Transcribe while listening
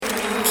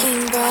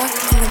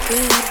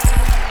Hello,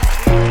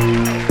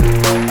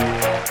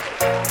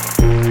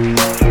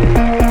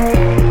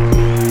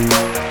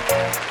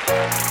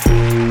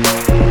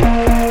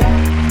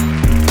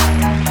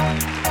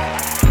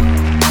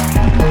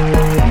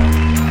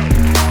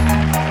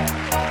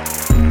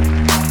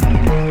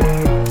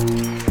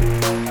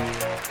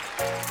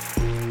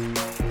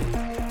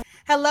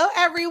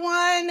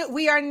 everyone.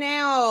 We are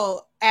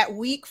now at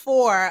week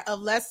 4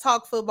 of Let's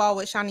Talk Football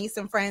with Shanice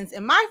and friends.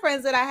 And my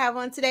friends that I have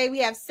on today, we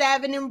have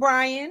Savin and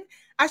Brian.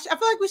 I feel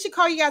like we should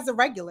call you guys the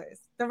regulars.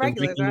 The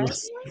regulars,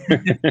 right?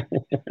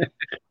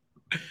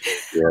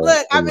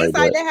 Look, I'm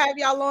excited to have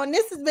y'all on.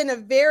 This has been a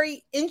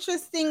very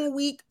interesting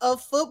week of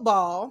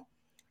football.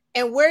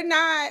 And we're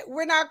not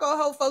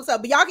gonna hold folks up,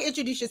 but y'all can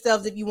introduce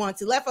yourselves if you want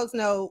to. Let folks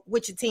know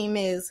what your team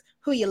is,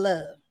 who you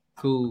love.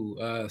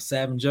 Cool.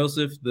 Savin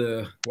Joseph,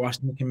 the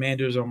Washington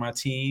Commanders are my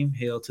team.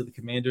 Hail to the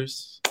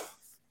Commanders.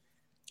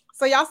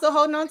 So y'all still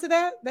holding on to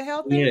that? The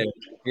hell thing?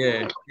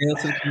 Yeah. Hail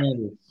to the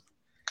Commanders.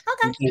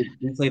 Okay.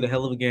 We played a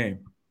hell of a game.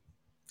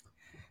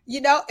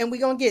 You know, and we're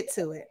going to get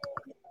to it.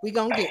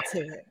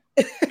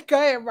 Go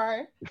ahead,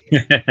 Brian.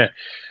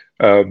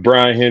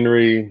 Brian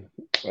Henry,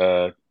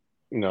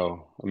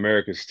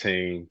 America's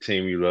team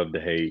you love to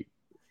hate,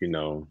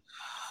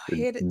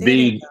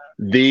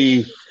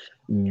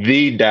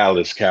 the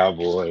Dallas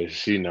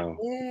Cowboys,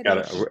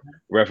 gotta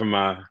ref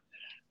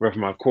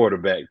my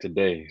quarterback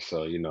today.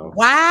 So,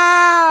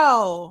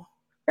 Wow.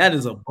 That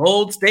is a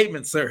bold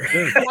statement, sir.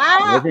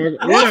 Wow.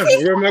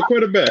 Ref my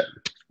quarterback.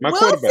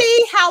 We'll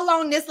see how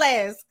long this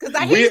lasts. Because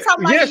I hear you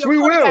talking about yes, we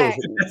will.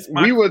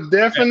 We will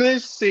definitely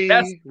see.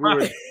 We're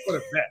going to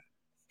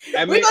see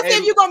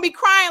if you're going to be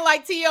crying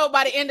like T.O.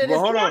 by the end of this.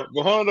 Hold on,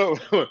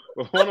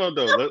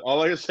 though.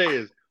 All I can say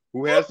is,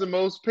 who has the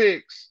most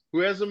picks? Who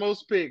has the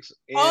most picks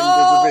in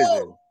the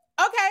division?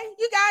 Okay,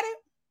 you got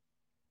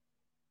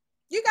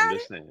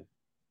it. Saying.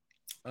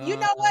 You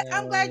know what?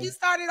 I'm glad you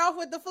started off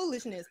with the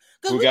foolishness.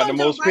 Who got the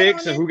most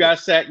picks and who got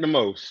sacked the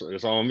most?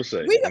 That's all I'm gonna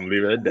say. I'm gonna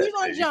leave it at that. We're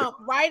gonna jump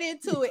right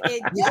into it.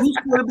 Who's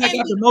quarterback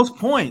got the most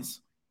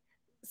points?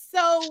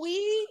 So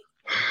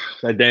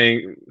that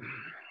dang.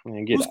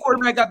 Whose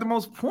quarterback got the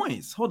most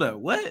points? Hold up,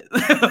 what?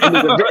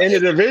 In the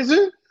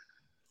division?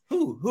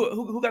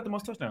 Who got the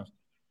most touchdowns?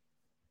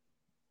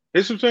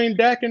 It's between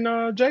Dak and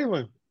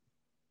Jalen.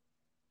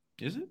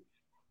 Is it?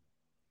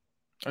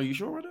 Are you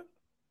sure with it?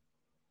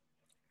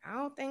 I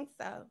don't think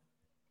so.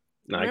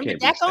 No, remember,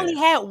 Dak only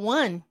had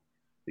one.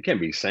 It can't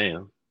be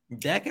Sam.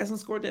 Dak hasn't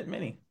scored that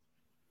many.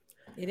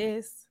 It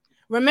is.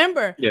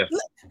 Remember, yeah.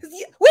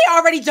 We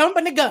already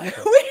jumping the gun.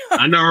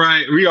 I know,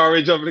 right? We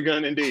already jumping the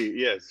gun, indeed.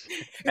 Yes.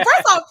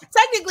 First off,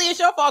 technically it's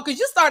your fault because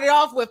you started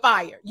off with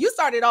fire. You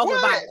started off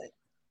with violence.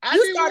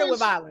 You started with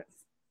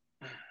violence.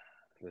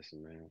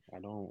 Listen, man, I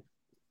don't.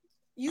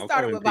 You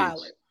started with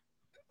violence.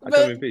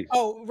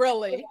 Oh,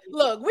 really?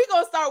 Look, we're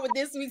going to start with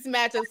this week's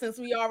matchup since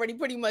we already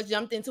pretty much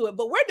jumped into it,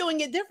 but we're doing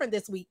it different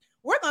this week.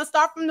 We're going to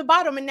start from the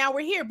bottom, and now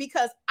we're here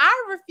because I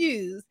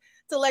refuse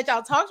to let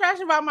y'all talk trash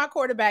about my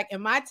quarterback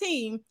and my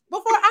team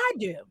before I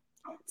do.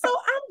 So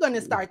I'm going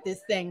to start this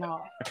thing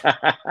off. Have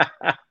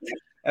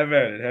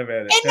at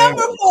it. At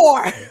number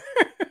 4.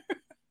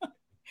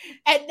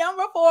 At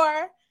number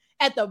 4,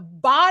 at the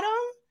bottom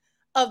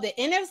of the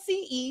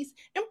NFC East,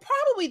 and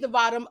probably the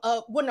bottom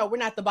of, well, no, we're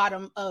not the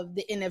bottom of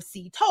the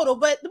NFC total,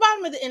 but the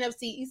bottom of the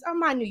NFC East are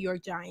my New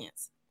York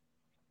Giants.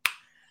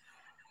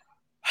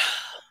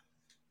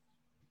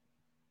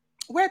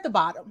 We're at the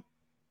bottom,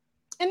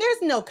 and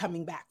there's no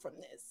coming back from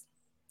this.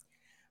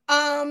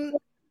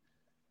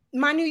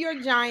 My New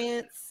York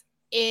Giants,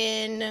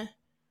 in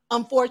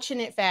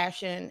unfortunate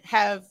fashion,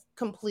 have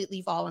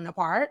completely fallen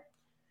apart,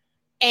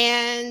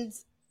 and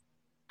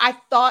I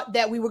thought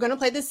that we were going to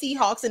play the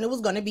Seahawks and it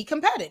was going to be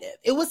competitive.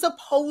 It was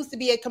supposed to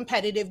be a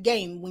competitive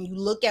game. When you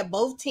look at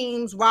both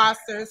teams,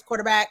 rosters,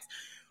 quarterbacks,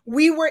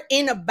 we were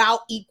in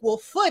about equal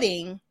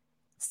footing.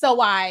 So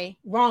I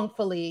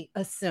wrongfully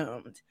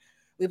assumed.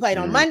 We played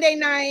on Monday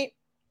night.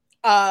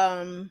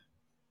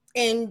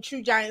 In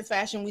true Giants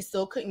fashion, we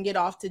still couldn't get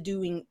off to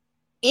doing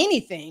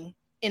anything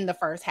in the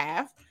first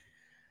half.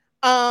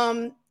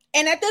 And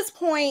at this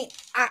point,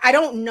 I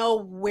don't know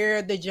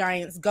where the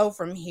Giants go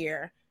from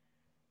here.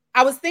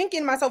 I was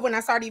thinking to myself when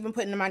I started even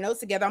putting my notes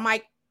together, I'm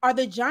like, are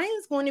the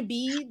Giants going to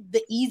be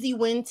the easy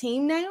win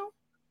team now?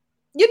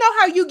 You know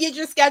how you get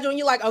your schedule and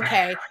you're like,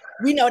 okay,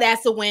 we know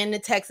that's a win. The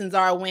Texans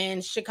are a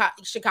win.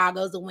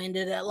 Chicago's a win.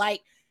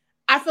 Like,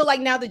 I feel like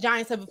now the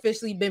Giants have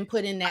officially been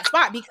put in that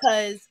spot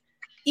because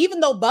even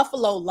though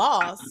Buffalo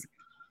lost,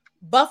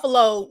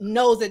 Buffalo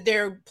knows that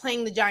they're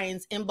playing the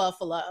Giants in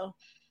Buffalo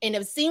and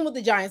have seen what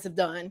the Giants have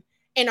done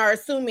and are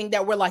assuming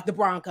that we're like the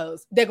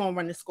Broncos. They're going to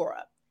run the score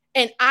up.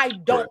 And I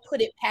don't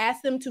put it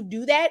past them to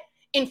do that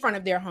in front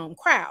of their home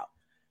crowd.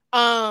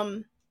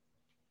 I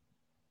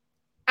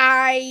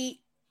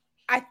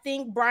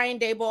think Brian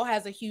Daboll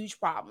has a huge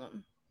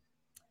problem.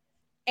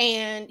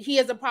 And he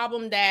has a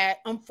problem that,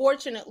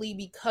 unfortunately,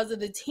 because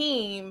of the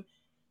team,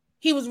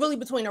 he was really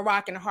between a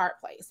rock and a hard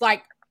place.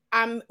 Like,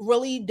 I'm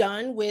really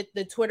done with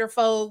the Twitter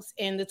folks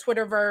and the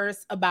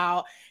Twitterverse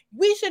about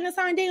we shouldn't have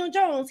signed Daniel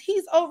Jones.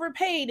 He's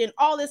overpaid and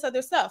all this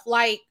other stuff.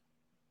 Like,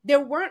 there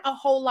weren't a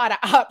whole lot of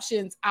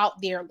options out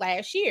there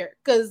last year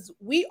because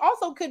we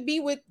also could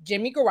be with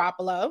Jimmy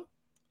Garoppolo,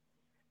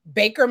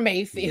 Baker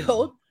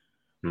Mayfield,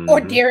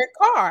 or Derek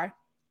Carr,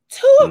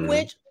 two of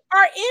which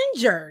are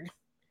injured.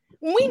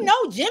 We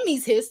know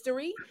Jimmy's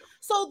history.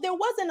 So there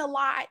wasn't a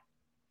lot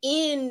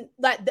in,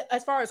 like,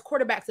 as far as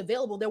quarterbacks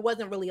available, there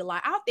wasn't really a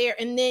lot out there.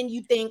 And then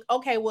you think,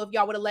 okay, well, if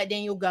y'all would have let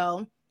Daniel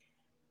go,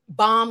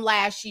 bomb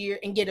last year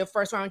and get a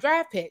first-round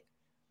draft pick.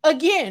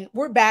 Again,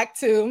 we're back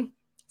to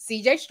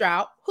CJ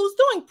Stroud, who's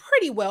doing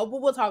pretty well,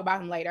 but we'll talk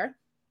about him later.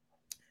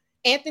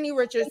 Anthony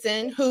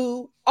Richardson,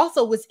 who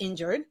also was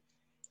injured.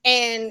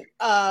 And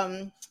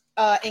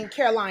in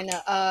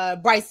Carolina,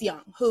 Bryce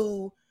Young,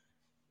 who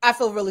I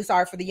feel really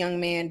sorry for the young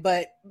man.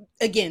 But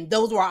again,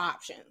 those were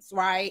options,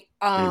 right?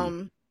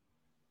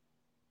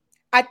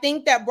 I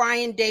think that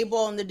Brian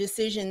Daboll and the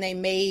decision they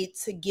made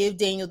to give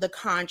Daniel the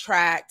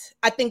contract,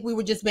 I think we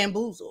were just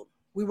bamboozled.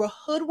 We were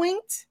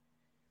hoodwinked.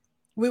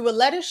 We were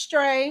led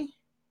astray.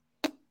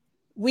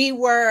 We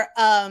were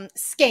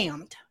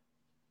scammed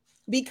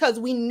because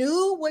we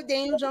knew what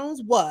Daniel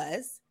Jones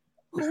was,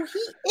 who he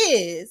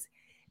is,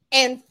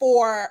 and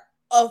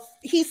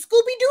he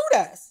Scooby-Dooed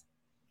us.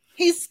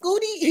 He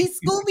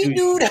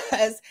Scooby-Dooed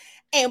us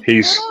and put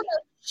on a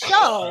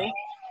show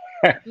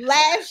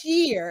last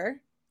year.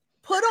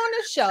 Put on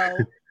a show,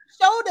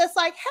 showed us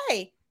like,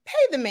 hey, pay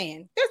the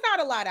man. There's not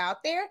a lot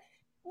out there.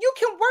 You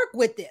can work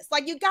with this.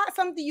 Like, you got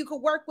something you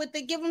could work with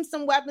it. Give him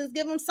some weapons.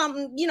 Give him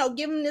something,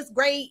 give him this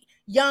great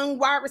young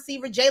wide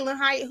receiver, Jalen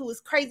Hyatt, who is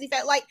crazy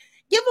fat. Like,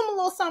 give him a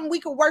little something. We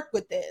could work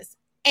with this.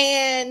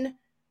 And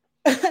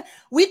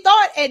we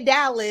thought at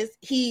Dallas,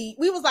 we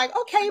was like,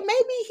 okay,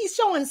 maybe he's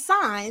showing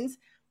signs.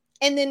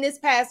 And then this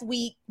past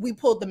week, we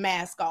pulled the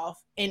mask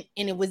off. And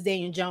it was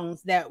Daniel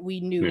Jones that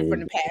we knew for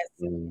the past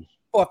 4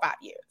 or 5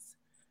 years.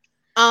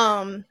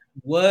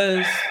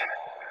 Was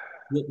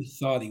what we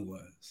thought he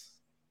was.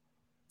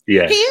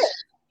 Yes. He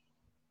is.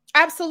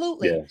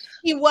 Absolutely. Yes.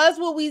 He was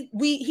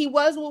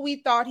what we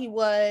thought he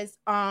was.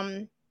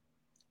 I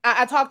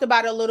talked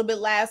about it a little bit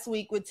last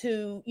week with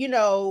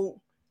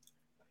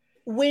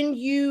when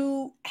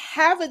you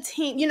have a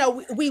team,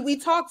 we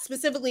talked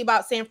specifically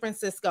about San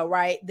Francisco,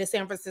 right? The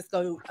San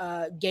Francisco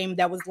game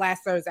that was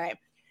last Thursday.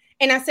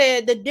 And I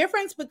said the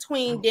difference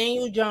between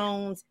Daniel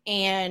Jones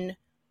and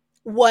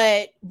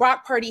what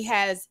Brock Purdy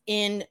has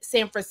in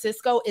San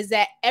Francisco is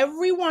that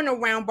everyone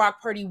around Brock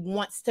Purdy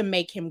wants to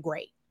make him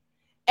great.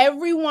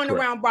 Everyone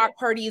around Brock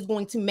Purdy is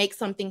going to make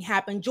something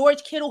happen.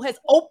 George Kittle has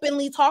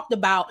openly talked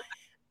about,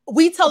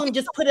 we tell him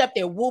just put it up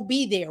there. We'll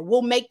be there.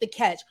 We'll make the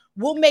catch.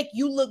 We'll make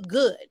you look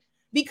good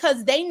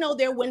because they know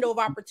their window of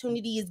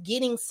opportunity is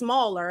getting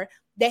smaller.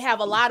 They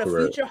have a lot of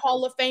future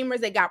Hall of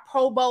Famers. They got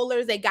Pro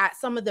Bowlers. They got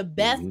some of the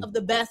best of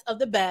the best of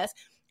the best.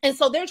 And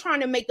so they're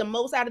trying to make the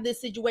most out of this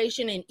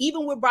situation. And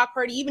even with Brock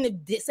Purdy,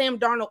 even if Sam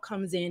Darnold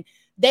comes in,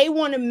 they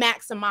want to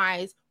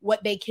maximize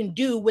what they can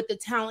do with the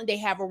talent they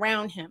have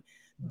around him.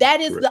 That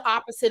is the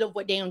opposite of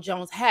what Daniel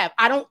Jones have.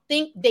 I don't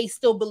think they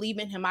still believe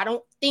in him. I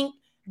don't think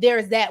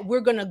there's that we're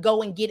going to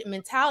go and get it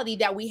mentality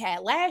that we had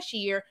last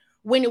year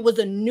when it was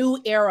a new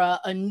era,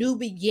 a new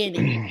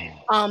beginning.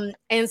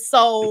 And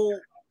so,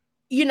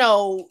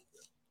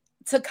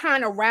 to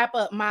kind of wrap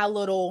up my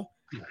little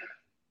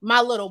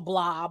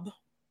blob,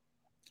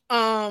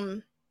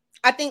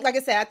 I think, like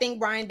I said, I think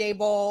Brian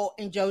Daboll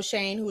and Joe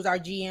Shane, who's our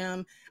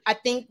GM, I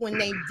think when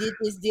they did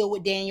this deal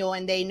with Daniel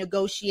and they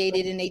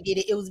negotiated and they did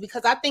it, it was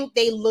because I think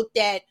they looked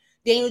at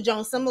Daniel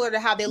Jones similar to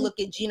how they look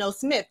at Geno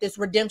Smith, this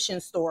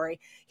redemption story.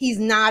 He's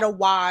not a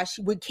wash.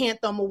 We can't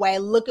throw him away.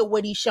 Look at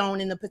what he's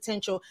shown in the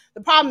potential.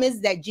 The problem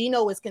is that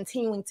Geno is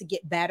continuing to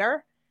get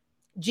better.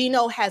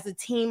 Geno has a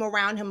team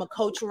around him, a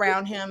coach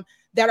around him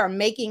that are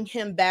making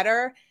him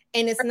better.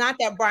 And it's not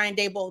that Brian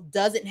Daboll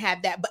doesn't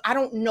have that, but I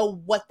don't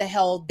know what the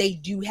hell they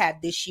do have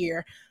this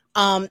year.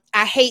 I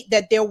hate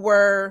that there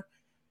were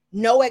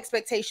no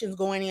expectations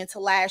going into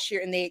last year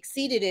and they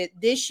exceeded it.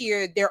 This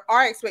year, there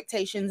are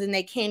expectations and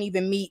they can't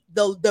even meet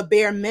the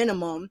bare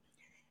minimum.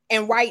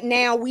 And right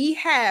now, we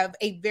have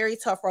a very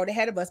tough road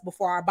ahead of us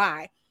before our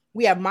bye.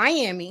 We have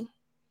Miami.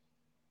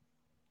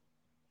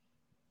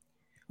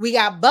 We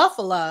got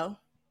Buffalo.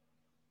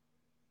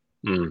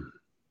 And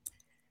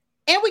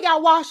we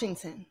got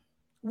Washington.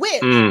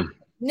 Which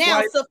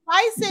now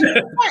suffice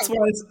it.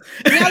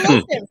 Now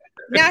listen.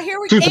 Now here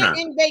we go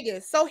in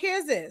Vegas. So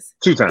here's this.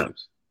 2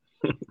 times.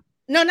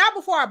 No, not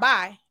before our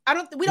bye.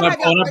 We don't have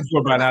not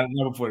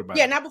before the bye.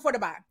 Yeah, not before the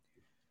bye.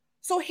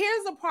 So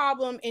here's the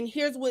problem, and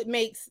here's what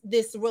makes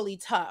this really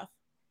tough.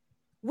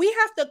 We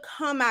have to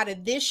come out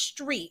of this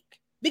streak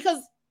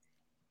because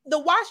the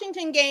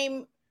Washington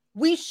game,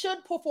 we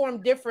should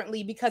perform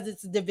differently because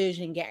it's a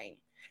division game.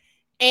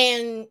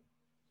 And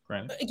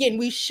again,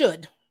 we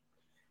should.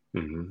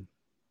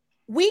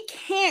 We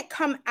can't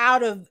come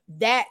out of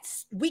that.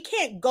 We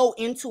can't go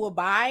into a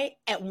bye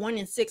at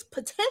 1-6,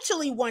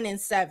 potentially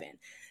 1-7.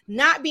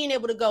 not being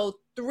able to go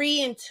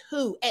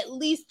 3-2, at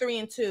least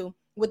 3-2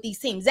 with these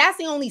teams. That's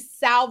the only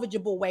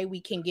salvageable way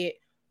we can get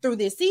through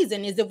this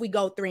season is if we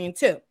go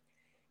 3-2.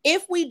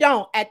 If we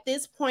don't, at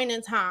this point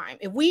in time,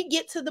 if we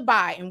get to the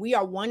bye and we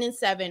are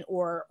 1-7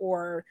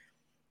 or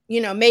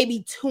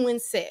maybe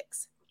 2-6.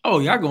 Oh,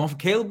 y'all going for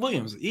Caleb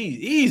Williams?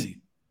 Easy.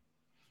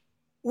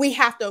 We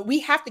have to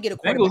get a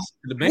quarterback.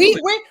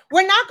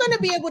 We're not going to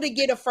be able to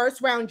get a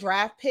first round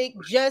draft pick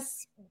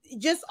just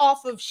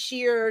off of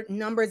sheer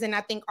numbers, and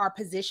I think our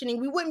positioning.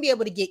 We wouldn't be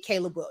able to get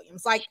Caleb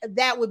Williams. Like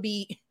that would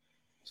be.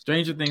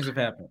 Stranger things have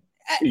happened.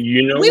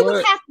 You know we what?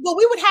 would have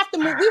to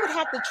move. We would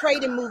have to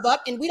trade and move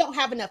up, and we don't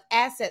have enough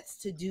assets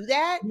to do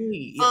that.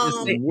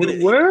 The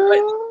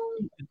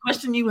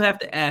question you have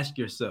to ask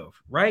yourself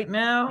right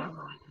now,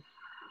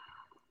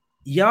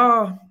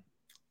 y'all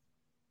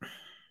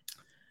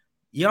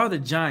the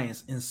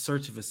Giants in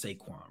search of a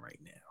Saquon right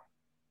now,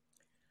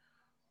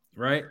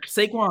 right?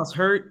 Saquon's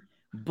hurt,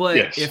 but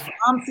Yes. if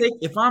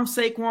I'm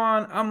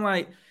Saquon, I'm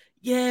like,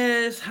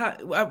 yes.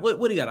 What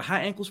do you got? A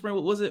high ankle sprain?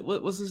 What was it?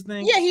 What was his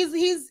thing? Yeah, he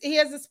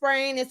has a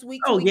sprain. It's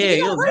week. Oh yeah,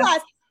 you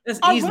realize that's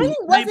our easy. running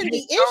wasn't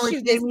the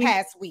issue this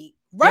past week.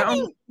 Our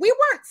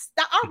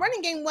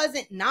running game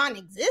wasn't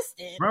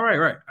non-existent.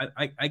 Right.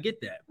 I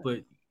get that,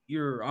 but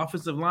your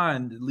offensive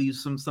line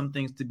leaves some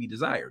things to be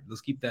desired.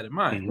 Let's keep that in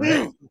mind.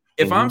 Mm-hmm. Right?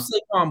 If I'm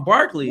Saquon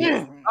Barkley,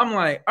 I'm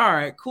like, all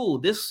right, cool.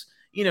 This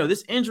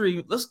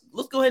injury, let's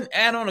go ahead and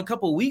add on a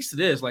couple of weeks to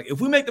this. Like, if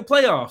we make the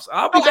playoffs,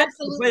 I'll be back to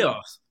the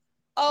playoffs.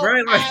 Oh,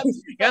 right? Like,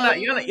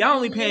 y'all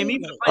only paying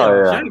me for the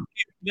playoffs. Y'all ain't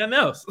paying nothing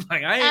else.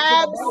 Like, I ain't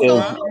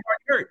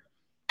hurt.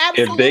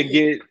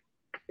 Absolutely.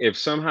 If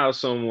somehow,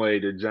 some way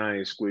the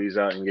Giants squeeze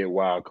out and get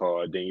wild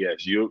card, then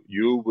yes, you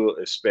will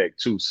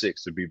expect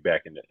 2-6 to be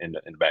back in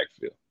the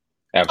backfield.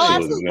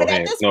 Absolutely,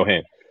 no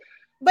hand.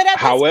 But at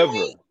this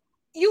point,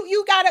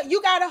 you gotta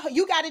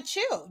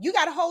chill. You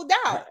gotta hold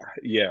out.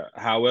 Yeah.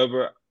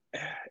 However,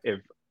 if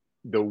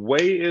the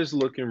way is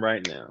looking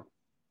right now,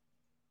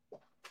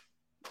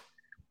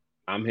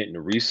 I'm hitting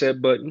the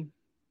reset button.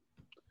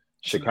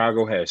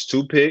 Chicago has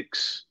 2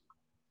 picks.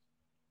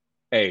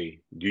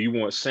 Hey, do you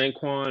want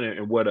Saquon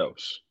and what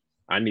else?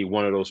 I need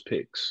one of those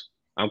picks.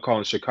 I'm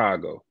calling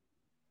Chicago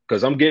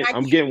because I'm getting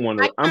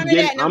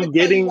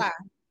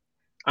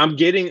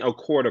a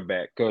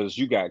quarterback because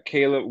you got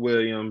Caleb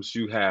Williams,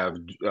 you have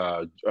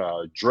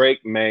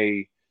Drake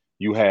May,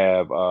 you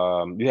have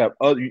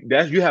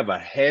a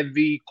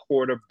heavy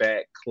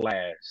quarterback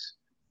class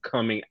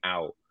coming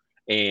out,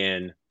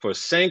 and for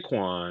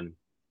Saquon,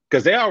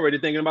 because they're already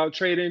thinking about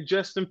trading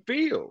Justin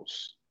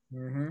Fields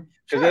because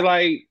they're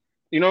like,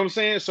 you know what I'm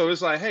saying? So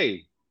it's like,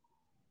 hey,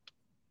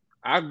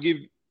 I'll give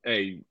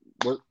a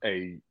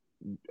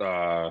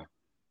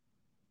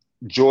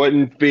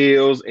Jordan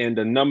Fields and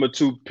the number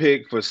 2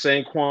 pick for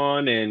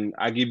Saquon, and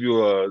I give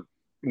you a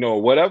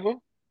whatever.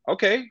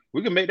 Okay,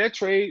 we can make that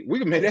trade. We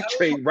can make that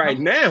trade right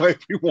now if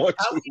you want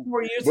to. How many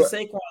more years does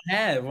Saquon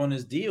have on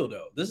his deal,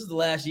 though? This is the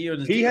last year of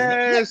this deal. He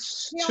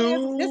has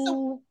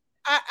 2.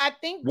 I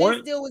think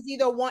this deal was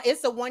either one.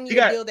 It's a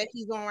 1-year deal that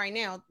he's on right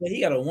now. Yeah, he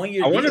got a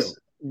 1-year deal.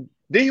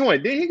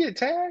 Did he get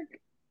tagged?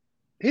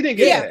 He didn't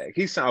get tagged.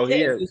 He saw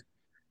here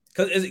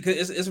because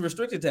it's a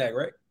restricted tag,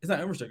 right? It's not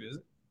unrestricted, is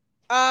it?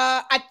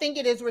 I think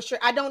it is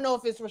restricted. I don't know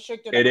if it's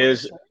restricted. It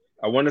is.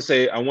 I want to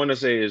say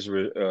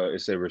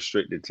it's a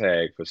restricted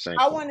tag for Saquon.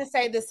 I want to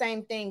say the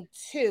same thing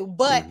too.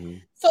 But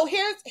so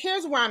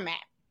here's where I'm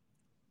at.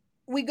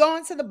 We go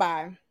into the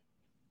bye,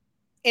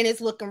 and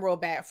it's looking real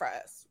bad for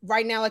us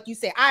right now. Like you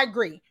said, I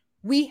agree.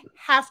 We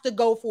have to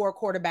go for a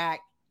quarterback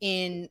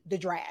in the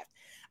draft.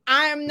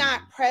 I am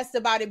not pressed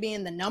about it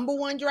being the number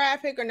 1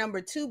 draft pick or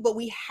number 2, but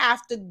we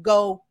have to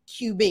go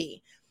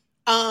QB.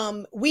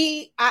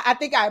 I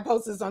think I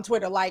posted this on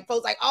Twitter, like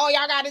folks like, oh,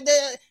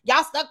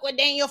 y'all stuck with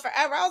Daniel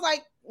forever. I was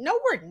like, no,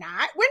 we're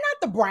not. We're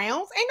not the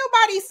Browns. Ain't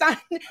nobody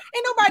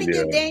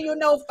give Daniel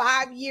no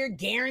 5-year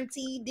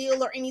guarantee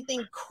deal or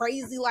anything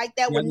crazy like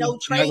that with no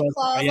trade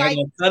clause. Y'all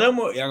gonna cut him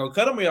or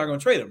y'all gonna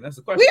trade him? That's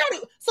the question.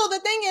 So the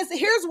thing is,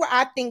 here's where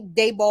I think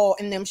Dayball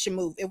and them should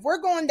move. If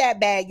we're going that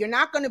bad, you're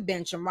not going to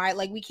bench him, right?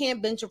 Like we can't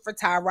bench him for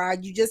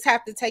Tyrod. You just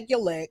have to take your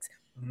legs.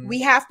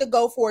 We have to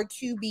go for a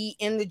QB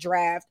in the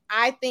draft.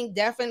 I think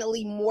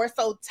definitely more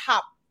so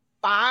top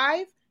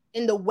 5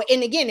 in the way.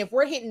 And again, if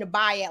we're hitting the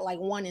buy at like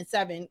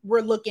 1-7, we're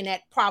looking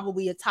at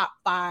probably a top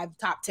 5,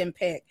 top 10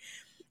 pick.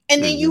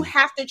 And then you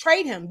have to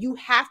trade him. You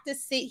have to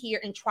sit here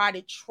and try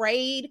to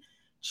trade.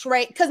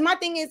 Because my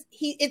thing is,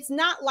 it's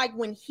not like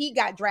when he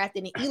got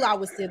drafted and Eli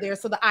was still there.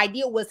 So the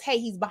idea was, hey,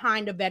 he's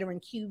behind a veteran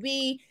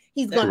QB.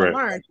 He's going to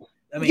learn.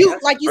 I mean, you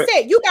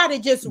said, you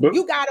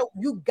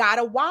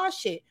gotta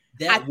wash it.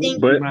 I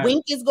think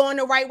Wink is going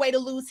the right way to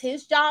lose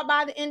his job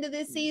by the end of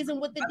this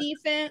season with the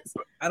defense.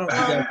 I don't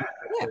think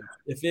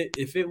that.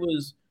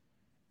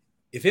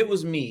 If it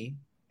was me,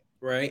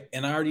 right,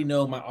 and I already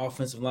know my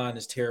offensive line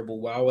is terrible,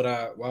 why would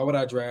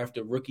I draft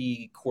a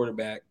rookie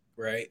quarterback,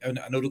 right? I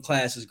know the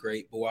class is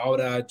great, but why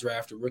would I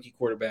draft a rookie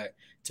quarterback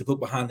to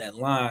put behind that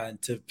line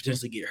to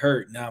potentially get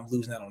hurt? Now I'm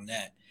losing out on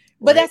that,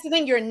 But that's the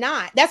thing, you're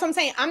not. That's what I'm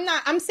saying.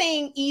 I'm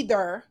saying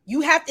either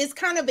you have, it's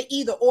kind of an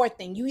either or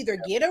thing. You either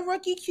get a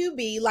rookie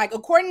QB, like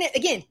according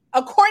to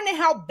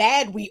how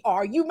bad we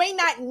are, you may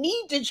not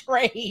need to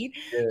trade.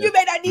 Yeah. You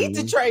may not need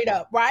to trade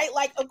up, right?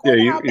 Like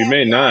according to how bad you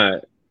may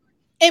not.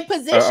 In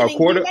positioning,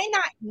 you may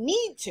not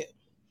need to.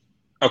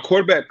 A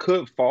quarterback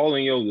could fall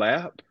in your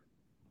lap.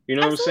 You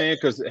know what I'm saying?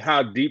 Because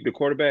how deep the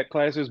quarterback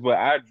class is. But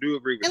I do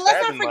agree with and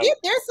let's not forget,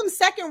 there's some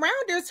second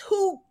rounders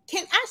who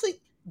can actually.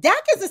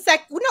 Dak is a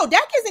second. No,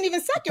 Dak isn't even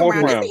second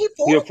round. Isn't he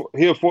fourth?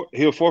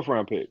 He a fourth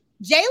round pick.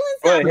 Jalen's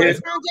not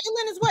first round.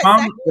 Jalen is what?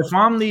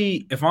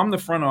 If I'm the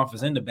front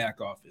office and the back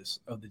office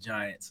of the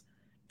Giants,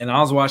 and I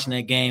was watching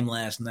that game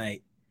last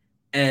night,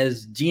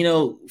 as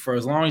Geno, for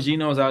as long as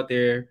Geno's out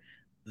there,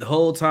 the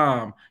whole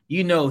time,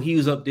 he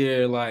was up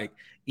there like,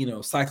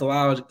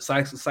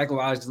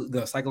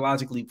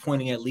 psychologically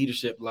pointing at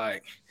leadership,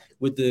 like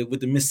with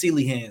the Miss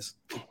Seeley hands.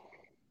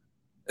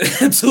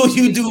 Until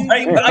you do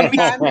right by me,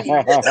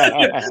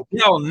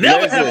 you'll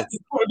never have a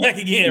quarterback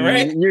again,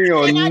 right?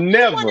 You'll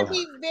never. I want to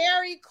be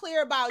very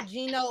clear about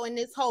Geno and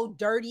this whole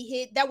dirty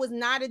hit. That was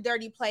not a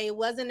dirty play. It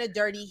wasn't a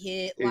dirty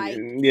hit. Like,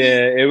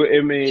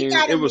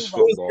 it was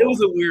football. It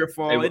was a weird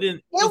fall. Right. That's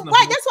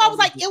why I was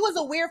like, it was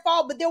a weird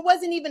fall, but there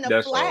wasn't even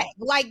a flag.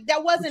 Like,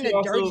 that wasn't a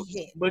dirty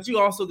hit. But you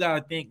also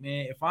gotta think,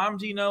 man. If I'm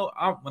Geno,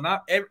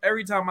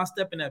 every time I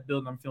step in that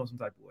building, I'm feeling some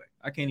type of way.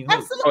 I can't even.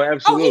 Absolutely. Oh,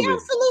 absolutely. Oh, he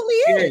absolutely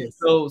is. Yeah,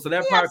 so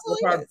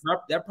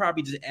that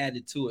probably just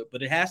added to it,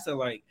 but it has to,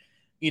 like,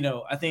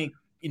 I think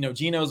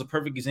Geno is a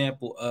perfect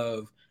example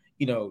of,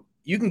 you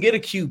can get a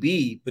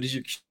QB, but is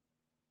your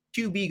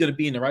QB going to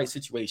be in the right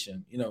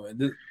situation?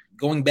 And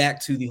going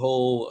back to the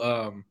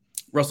whole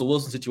Russell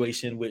Wilson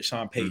situation with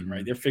Sean Payton,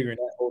 right? They're figuring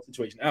that whole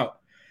situation out.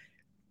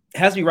 It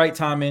has to be right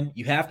timing.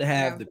 You have to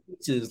have the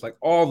pieces, like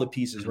all the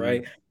pieces,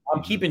 right?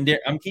 I'm keeping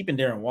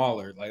Darren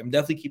Waller. Like, I'm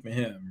definitely keeping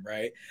him,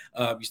 right?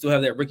 You still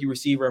have that rookie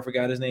receiver. I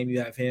forgot his name. You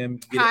have him.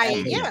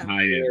 Maybe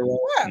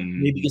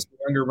get some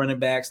younger running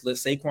backs. Let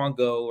Saquon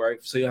go, right?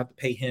 So you have to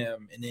pay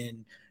him, and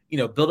then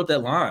build up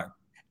that line.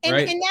 And,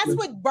 right? and that's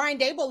what Brian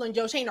Daboll and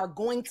Joe Schoen are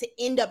going to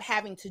end up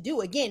having to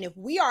do. Again, if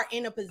we are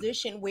in a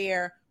position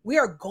where we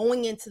are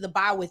going into the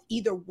bye with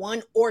either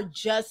one or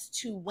just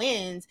 2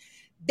 wins,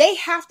 they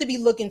have to be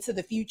looking to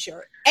the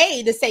future,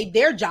 to save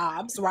their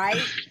jobs, right?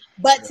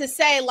 But to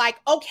say, like,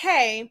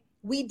 okay,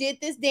 we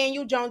did this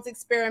Daniel Jones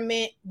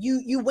experiment.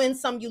 You win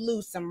some, you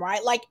lose some,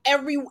 right? Like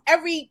every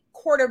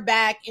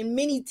quarterback and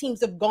many teams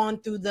have gone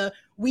through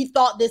we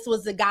thought this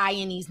was the guy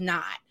and he's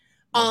not.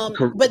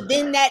 But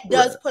then that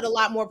does put a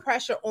lot more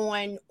pressure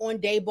on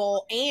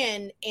Daboll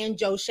and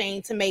Joe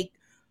Schoen to make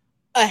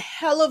a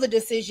hell of a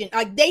decision.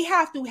 Like, they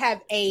have to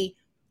have A+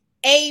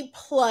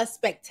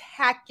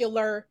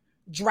 spectacular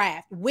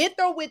draft, with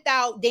or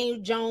without Daniel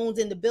Jones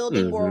in the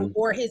building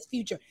or his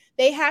future.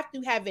 They have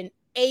to have an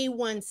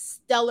A1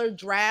 stellar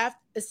draft,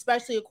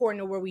 especially according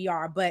to where we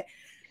are. But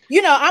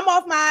I'm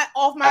off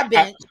my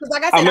bench, because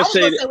like I said, I was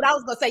gonna say what I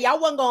was gonna say. Y'all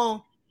wasn't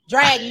gonna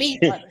drag me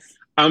first.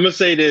 I'm gonna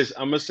say this.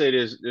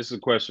 This is a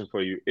question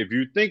for you. If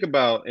you think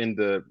about in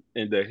the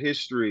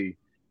history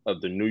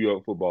of the New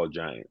York Football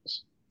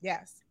Giants,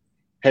 yes,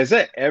 has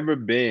there ever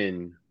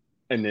been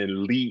an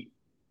elite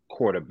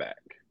quarterback?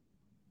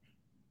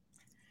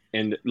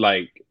 And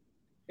like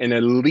an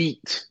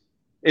elite,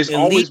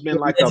 always been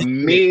like a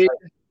mid,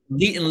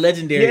 elite and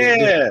legendary.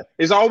 Yeah,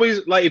 it's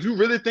always like, if you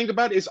really think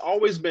about it, it's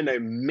always been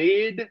a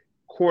mid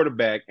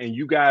quarterback, and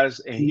you guys,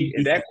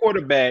 and that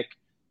quarterback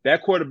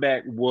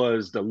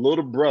was the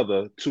little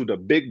brother to the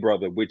big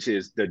brother, which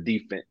is the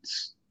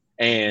defense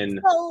and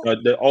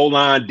the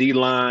O-line,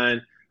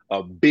 D-line,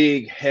 a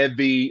big,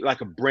 heavy,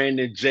 like a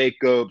Brandon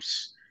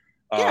Jacobs.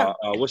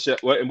 What's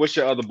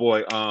your other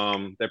boy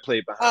that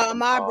played behind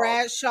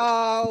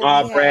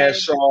Bradshaw.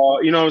 Bradshaw,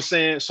 you know what I'm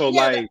saying? So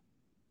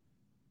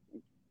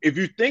if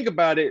you think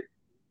about it,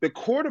 I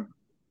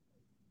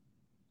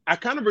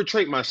kind of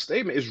retract my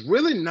statement. It's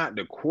really not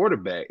the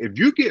quarterback. If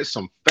you get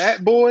some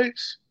fat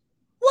boys,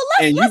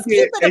 let's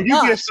keep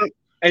it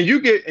and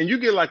you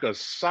get like a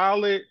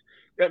solid,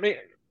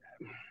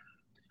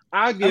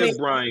 I give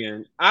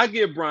Brian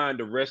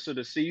the rest of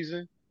the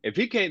season. If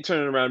he can't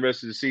turn it around the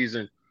rest of the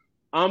season,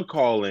 I'm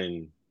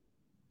calling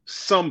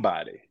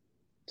somebody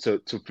to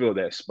fill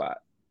that spot,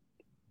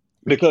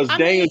 because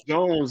Daniel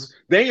Jones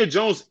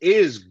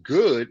is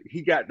good.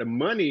 He got the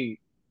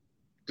money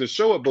to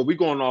show it, but we're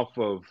going off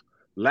of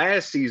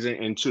last season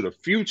into the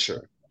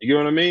future. You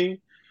know what I mean?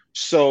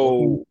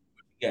 So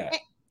yeah.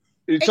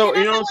 So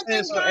you know what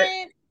I'm saying?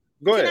 Brian,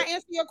 go ahead. Can I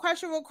answer your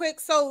question real quick?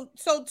 So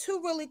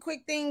 2 really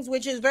quick things,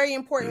 which is very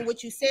important,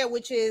 what you said,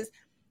 which is,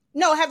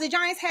 no, have the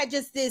Giants had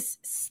just this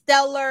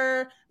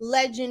stellar,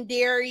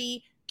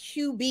 legendary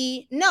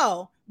QB?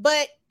 No,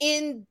 but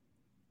in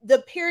the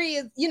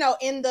period,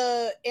 in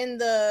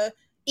the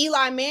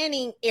Eli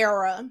Manning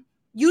era,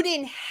 you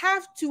didn't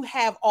have to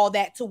have all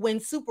that to win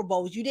Super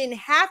Bowls. You didn't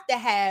have to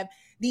have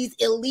these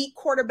elite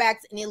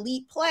quarterbacks and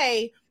elite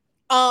play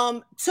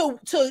to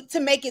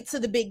make it to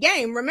the big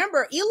game.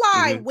 Remember,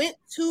 Eli went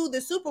to the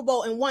Super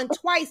Bowl and won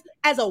twice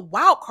as a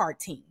wild card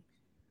team.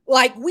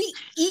 Like we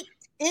eat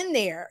in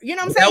there. You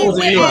know what I'm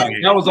saying?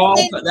 That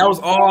was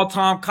all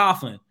Tom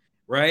Coughlin.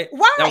 Right.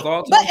 Right. That was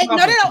all But Tom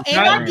no. Coughlin.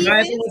 And our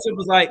defense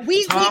was like,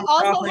 we also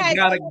Coughlin had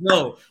gotta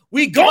go.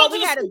 We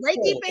had a great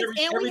defense,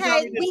 and we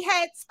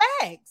had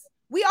Spags.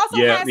 We also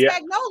had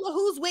Spagnola,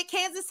 who's with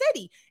Kansas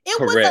City.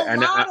 It was a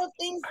lot of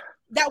things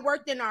that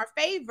worked in our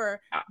favor.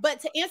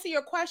 But to answer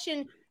your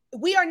question,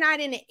 we are not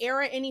in an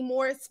era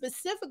anymore,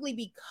 specifically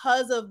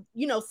because of,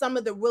 some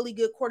of the really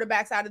good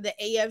quarterbacks out of the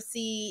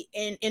AFC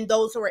and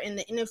those who are in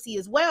the NFC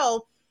as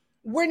well.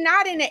 We're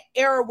not in an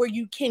era where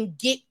you can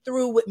get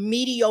through with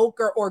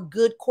mediocre or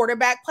good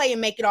quarterback play and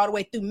make it all the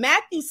way through.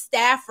 Matthew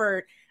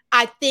Stafford,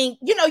 I think,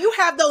 you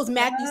have those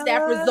Matthew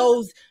Staffords,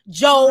 those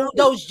Joe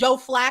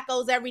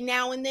Flaccos every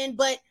now and then,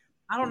 but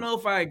I don't know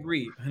if I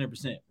agree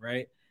 100%,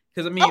 right?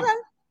 Because I mean,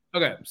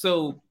 okay,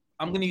 so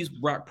I'm going to use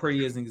Brock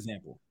Purdy as an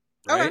example,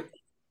 right? Okay.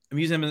 I'm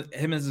using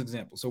him as an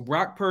example. So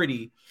Brock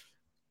Purdy,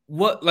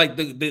 what like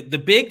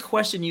the big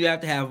question you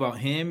have to have about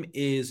him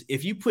is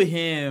if you put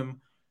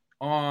him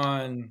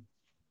on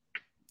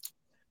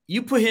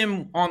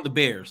the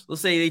Bears.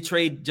 Let's say they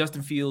trade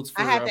Justin Fields.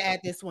 I have to add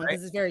this one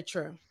because it's very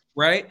true.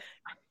 Right?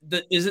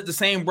 Is it the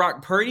same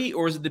Brock Purdy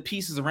or is it the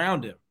pieces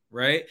around him?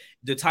 Right?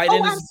 The tight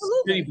end is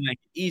pretty blank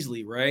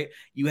easily, right?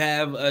 You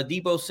have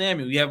Deebo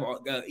Samuel, you have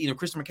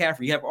Christian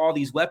McCaffrey, you have all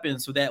these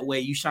weapons, so that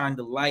way you shine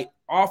the light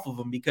off of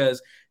them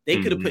because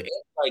they could have put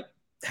like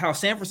how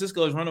San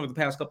Francisco has run over the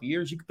past couple of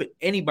years. You could put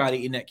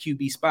anybody in that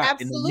QB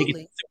spot and make it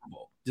Super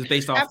Bowl just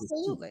based off.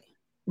 Absolutely.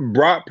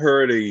 Brock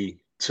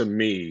Purdy, to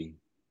me,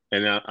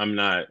 and I'm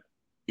not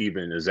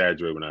even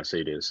exaggerating when I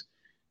say this,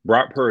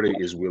 Brock Purdy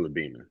is Willie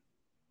Beeman.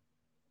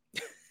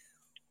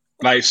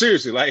 Like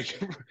seriously, like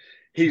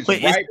he's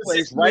right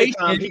place, right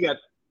time.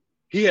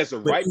 He has the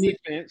right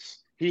defense.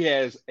 He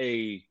has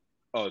a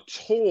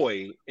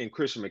toy in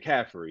Christian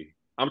McCaffrey.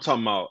 I'm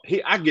talking about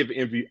I give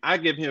him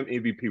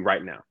MVP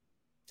right now.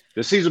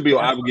 The season bill,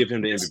 I would give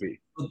him the MVP.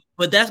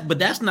 But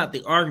that's not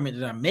the argument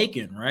that I'm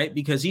making, right?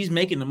 Because he's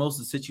making the most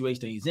of the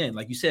situation that he's in.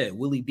 Like you said,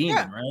 Willie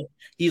Beeman, right?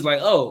 He's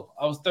like, oh,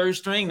 I was third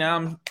string,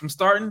 now I'm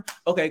starting.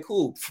 Okay,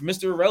 cool. For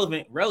Mr.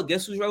 Irrelevant,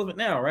 guess who's relevant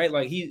now, right?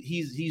 Like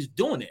he's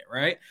doing it,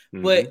 right?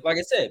 Mm-hmm. But like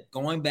I said,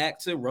 going back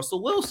to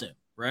Russell Wilson,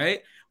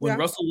 right? When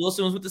Russell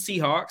Wilson was with the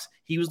Seahawks,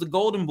 he was the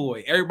golden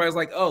boy. Everybody's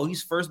like, oh,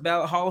 he's first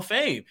ballot Hall of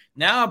Fame.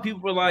 Now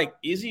people are like,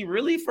 is he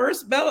really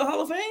first ballot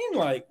Hall of Fame?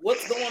 Like,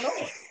 what's going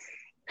on?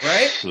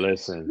 Right?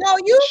 Listen. No,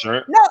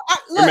 Sherman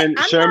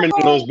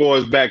and those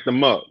boys backed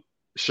them up.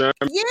 Sherman,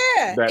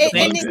 and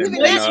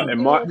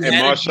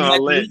Marshawn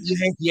Lynch.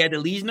 He had the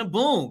Legion of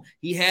Boom.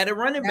 He had a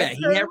running back.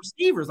 He had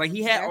receivers. Like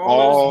he had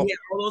all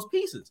those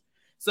pieces.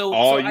 So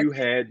all you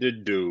had to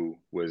do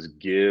was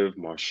give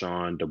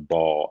Marshawn the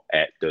ball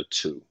at the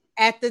 2.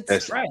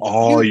 That's right.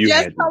 All you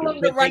had to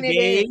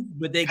do.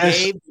 But they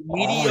gave the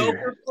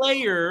mediocre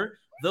player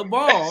the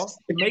ball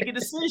to make a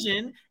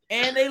decision,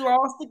 and they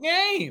lost the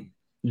game.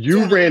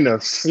 You ran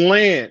a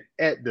slant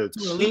at the 2.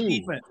 To the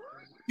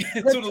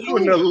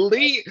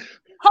lead.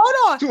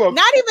 Hold on.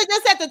 Not even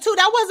just at the 2.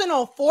 That wasn't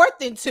on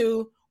 4th and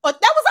 2. But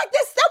that was like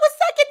this. That was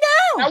second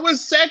down. That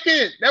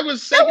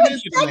was second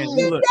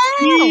down.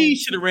 He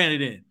should have ran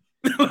it in.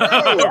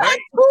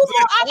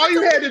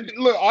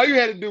 All you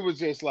had to do was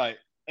just like,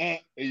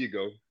 there you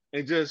go.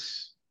 And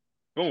just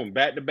boom,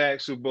 back-to-back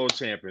Super Bowl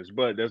champions.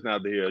 But that's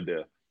not the here or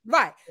there.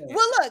 Right.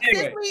 Well, look,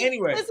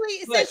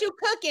 since you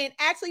cooking,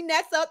 actually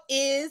next up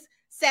is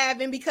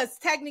Savin, because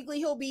technically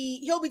he'll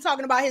be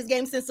talking about his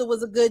game since it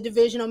was a good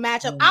divisional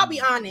matchup. I'll be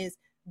honest,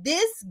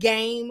 this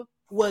game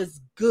was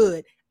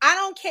good. I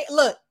don't care.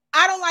 Look,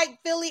 I don't like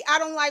Philly. I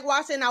don't like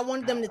Washington. I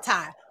wanted them to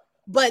tie.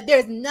 But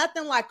there's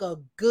nothing like a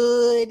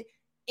good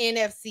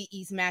NFC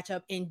East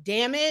matchup. And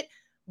damn it,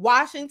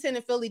 Washington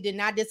and Philly did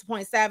not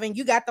disappoint. Savin,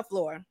 you got the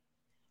floor.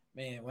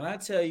 Man, when I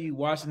tell you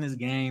Washington's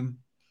game,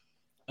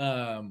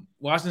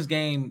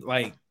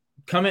 like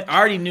coming, I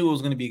already knew it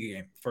was going to be a good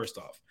game. First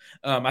off,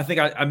 I think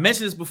I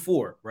mentioned this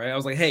before, right? I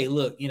was like, hey,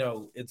 look,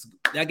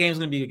 that game's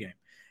going to be a good game.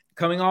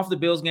 Coming off the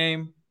Bills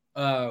game,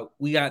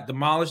 we got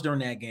demolished during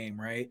that game,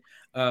 right?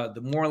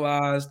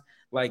 Demoralized,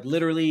 like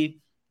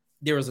literally,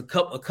 there was a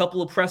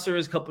couple of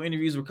pressers, a couple of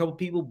interviews with a couple of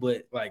people,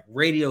 but like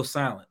radio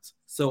silence.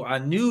 So I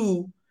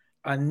knew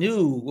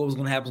what was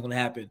going to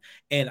happen.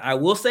 And I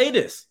will say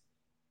this.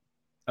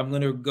 I'm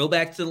going to go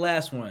back to the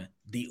last one.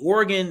 The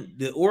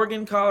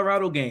Oregon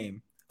Colorado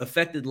game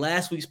affected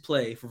last week's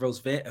play for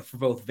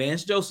both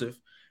Vance Joseph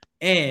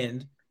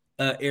and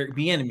Eric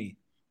Bieniemy,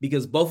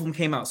 because both of them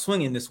came out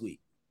swinging this week.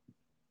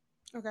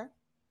 Okay.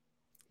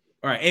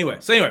 All right. Anyway,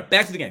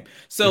 back to the game.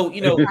 So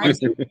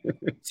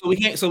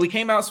we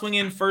came out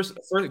swinging first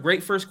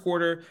great first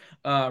quarter.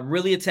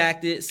 Really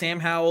attacked it. Sam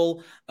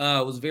Howell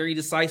was very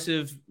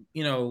decisive.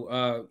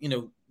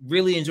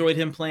 Really enjoyed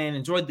him playing.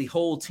 Enjoyed the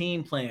whole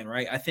team playing.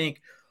 Right. I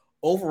think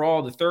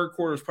overall the third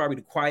quarter was probably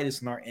the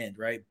quietest in our end.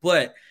 Right.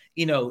 But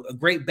a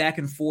great back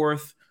and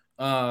forth.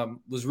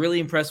 Was really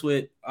impressed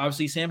with,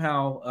 obviously, Sam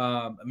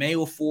Howell.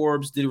 Emmanuel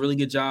Forbes did a really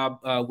good job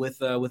with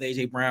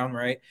AJ Brown,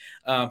 right?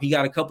 He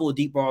got a couple of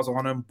deep balls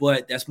on him,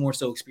 but that's more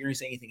so experience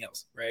than anything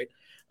else, right?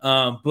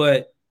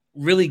 But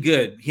really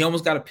good. He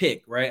almost got a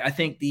pick, right? I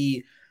think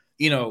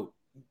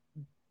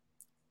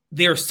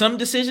there are some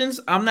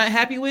decisions I'm not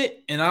happy with,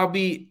 and I'll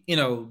be,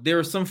 there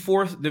are some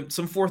fourth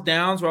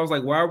downs where I was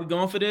like, why are we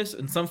going for this?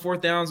 And some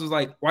fourth downs was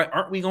like, why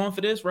aren't we going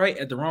for this? Right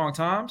at the wrong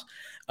times.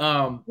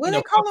 Will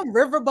they call him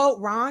Riverboat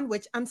Ron?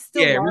 Which I'm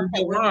still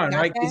Riverboat Ron,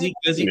 right?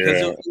 Because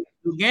he'll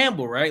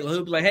gamble, right?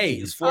 He'll be like, hey,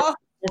 it's fourth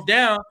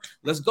down,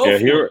 let's go for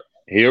it.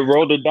 He'll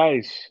roll the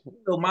dice.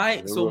 But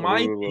I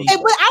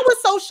was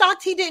so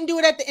shocked he didn't do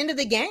it at the end of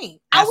the game.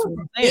 I was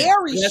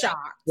very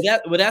shocked.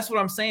 But that's what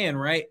I'm saying,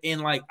 right?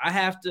 And like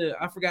I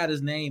forgot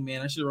his name,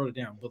 man. I should have wrote it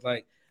down. But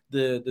like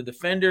the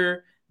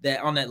defender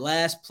that on that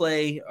last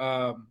play,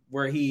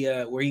 where he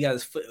got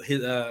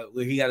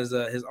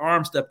his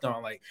arm stepped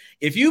on. Like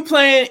if you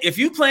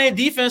playing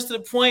defense to the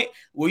point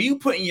where you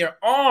putting your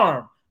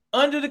arm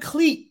under the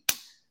cleat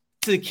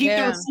to keep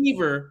the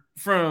receiver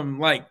from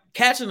like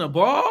catching the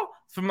ball,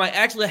 from like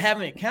actually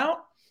having it count,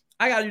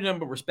 I gotta do nothing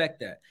but respect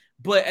that.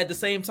 But at the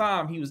same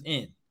time, he was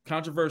in.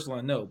 Controversial,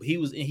 I know, but he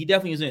was in. He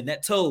definitely was in.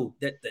 That toe,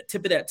 that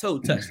tip of that toe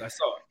touched. I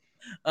saw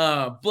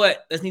it.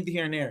 But that's neither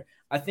here nor there.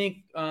 I think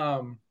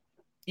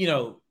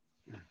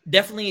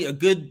definitely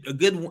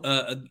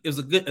it was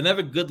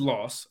another good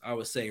loss, I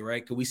would say,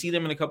 right? Because we see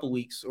them in a couple of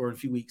weeks or a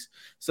few weeks,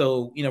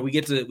 so we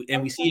get to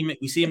and we see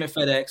him at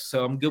FedEx,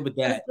 so I'm good with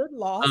that. Good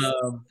loss.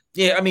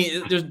 Yeah, I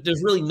mean,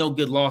 there's really no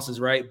good losses,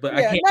 right? But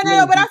I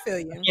feel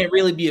you. I can't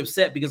really be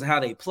upset because of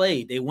how they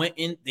played. They went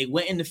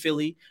into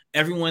Philly.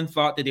 Everyone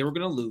thought that they were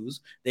going to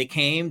lose. They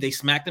came, they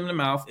smacked them in the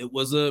mouth. It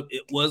was a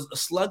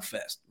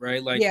slugfest,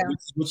 right? Like which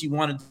is what you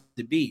wanted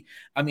to be.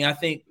 I mean, I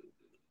think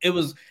I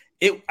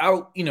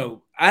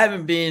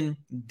haven't been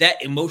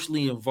that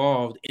emotionally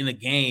involved in a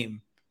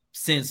game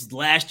since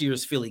last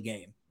year's Philly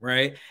game,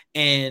 right?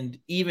 And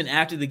even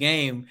after the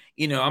game,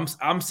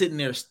 I'm sitting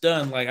there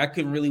stunned, like I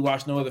couldn't really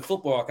watch no other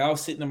football. I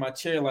was sitting in my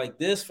chair like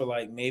this for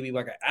like maybe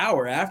like an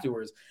hour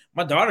afterwards.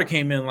 My daughter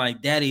came in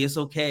like, "Daddy, it's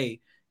okay.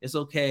 It's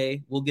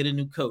okay. We'll get a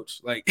new coach."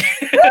 Like,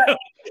 so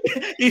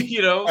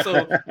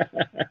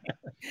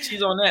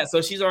she's on that.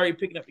 So she's already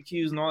picking up the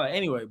cues and all that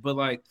anyway. But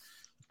like,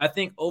 I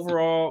think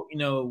overall,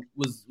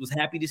 was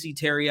happy to see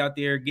Terry out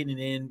there getting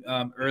it in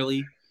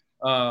early.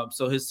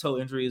 So his toe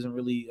injury isn't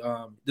really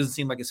doesn't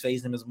seem like it's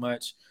phased him as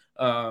much.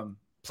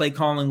 Play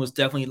calling was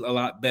definitely a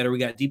lot better. We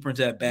got deeper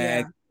into that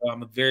bag.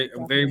 A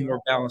very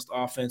more balanced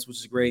offense, which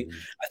is great.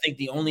 I think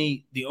the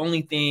only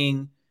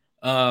thing,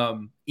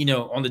 on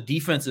the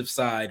defensive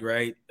side,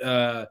 right?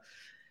 I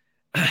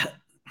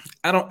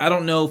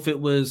don't know if it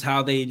was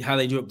how they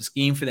drew up the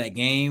scheme for that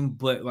game,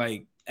 but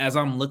like as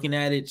I'm looking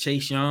at it,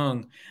 Chase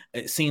Young,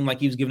 it seemed like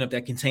he was giving up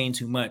that contain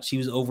too much. He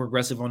was over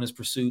aggressive on his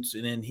pursuits,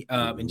 and then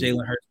and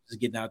Jalen Hurts was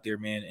getting out there,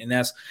 man. And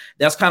that's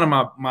kind of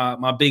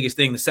my biggest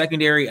thing. The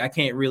secondary, I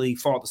can't really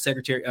fault the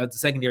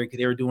secondary because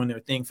they were doing their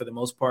thing for the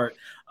most part.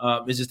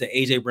 It's just that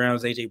AJ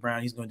Brown's AJ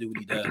Brown. He's going to do what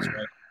he does,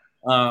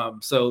 right?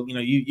 So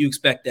you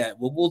expect that.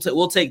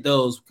 We'll take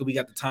those because we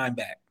got the time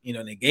back.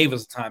 And they gave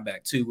us the time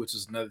back too, which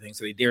is another thing.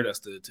 So they dared us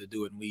to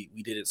do it, and we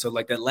did it. So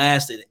like that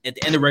last at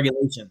the end of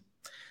regulation.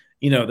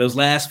 Those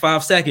last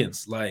 5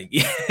 seconds, like,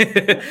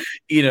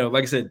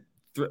 like I said,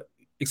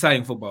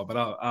 exciting football, but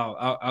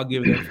I'll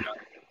give it that.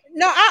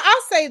 No,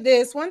 I'll say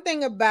this one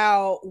thing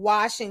about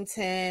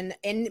Washington,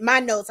 and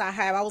my notes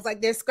I was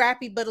like, they're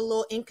scrappy, but a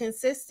little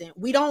inconsistent.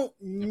 We don't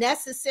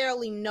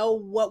necessarily know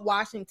what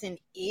Washington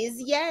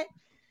is yet.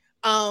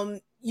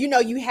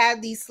 You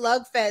have these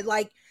slugfest,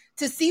 like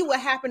to see what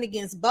happened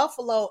against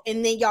Buffalo,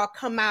 and then y'all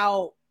come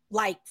out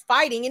like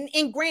fighting,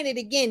 and granted,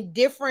 again,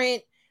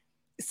 different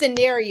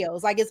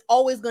scenarios. Like it's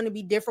always going to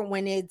be different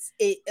when it's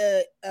a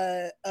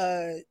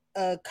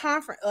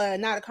conference,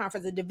 not a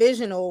conference, a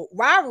divisional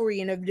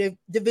rivalry in a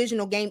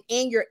divisional game,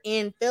 and you're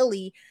in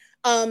Philly.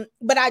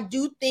 But I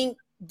do think,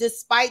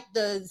 despite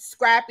the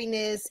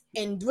scrappiness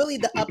and really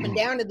the up and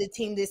down of the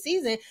team this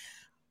season,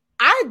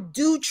 I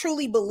do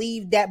truly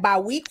believe that by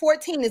week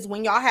 14 is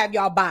when y'all have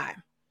y'all bye.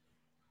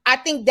 I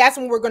think that's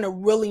when we're going to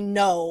really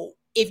know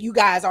if you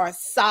guys are a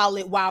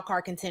solid wild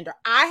card contender.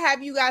 I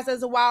have you guys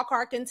as a wild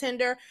card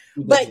contender,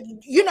 but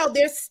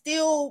there's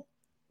still,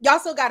 y'all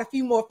still got a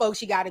few more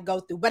folks you got to go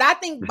through. But I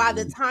think by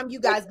the time you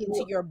guys get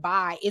to your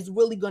bye, it's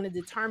really going to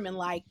determine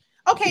like,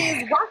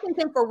 okay, is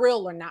Washington for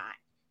real or not?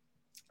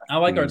 I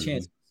like our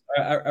chances.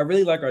 I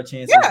really like our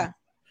chances.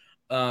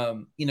 Yeah.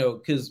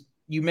 Because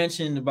you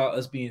mentioned about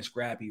us being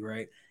scrappy,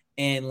 right?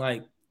 And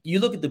like you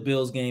look at the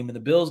Bills game, and the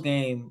Bills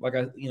game, like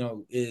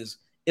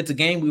it's a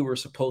game we were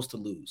supposed to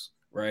lose,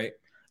 right?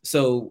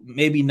 So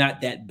maybe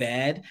not that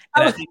bad.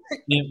 And I think,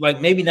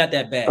 maybe not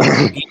that bad.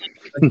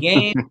 A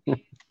game,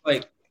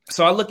 like,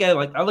 so I look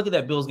at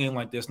that Bills game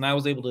like this, and I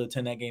was able to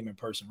attend that game in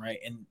person, right?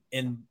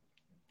 And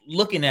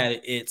looking at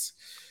it, it's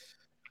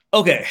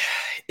okay.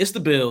 It's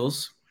the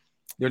Bills.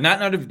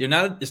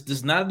 It's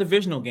just not a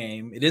divisional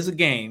game. It is a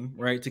game,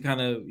 right? To kind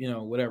of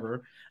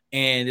whatever,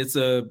 and it's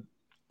a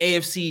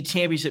AFC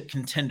Championship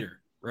contender,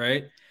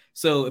 right?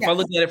 So if I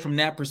look at it from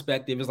that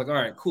perspective, it's like, all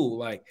right, cool.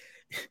 Like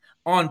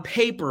on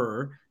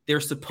paper,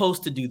 they're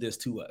supposed to do this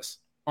to us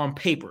on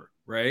paper,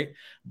 right?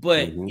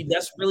 But Mhm.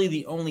 that's really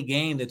the only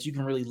game that you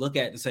can really look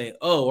at to say,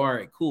 oh, all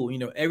right, cool.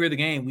 Every other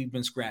game we've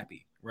been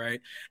scrappy,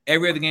 right?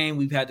 Every other game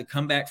we've had to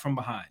come back from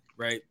behind,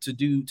 right? To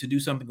do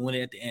something, win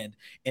it at the end,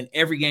 and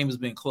every game has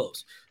been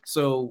close.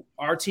 So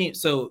our team,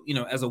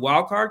 as a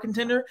wild card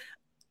contender,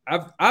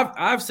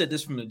 I've said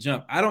this from the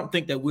jump. I don't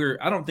think we're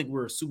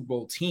a Super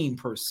Bowl team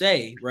per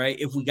se, right?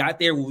 If we got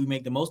there, will we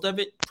make the most of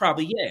it?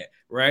 Probably, yeah,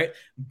 right.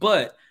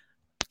 But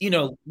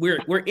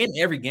we're in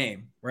every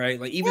game, right?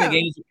 Like even the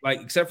games,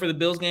 like except for the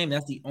Bills game,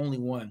 that's the only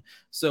one.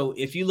 So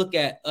if you look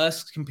at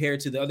us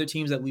compared to the other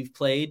teams that we've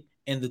played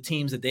and the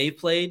teams that they've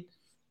played,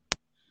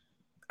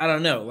 I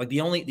don't know. Like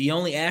the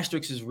only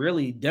asterisk is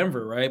really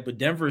Denver, right? But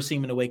Denver is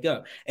seeming to wake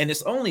up, and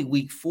it's only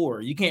week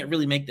 4. You can't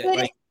really make that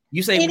like.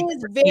 You say it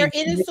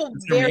is so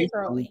very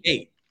early.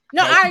 8,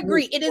 no, right? I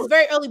agree. It is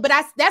very early, but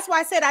that's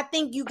why I said I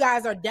think you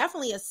guys are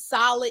definitely a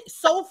solid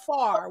so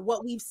far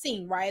what we've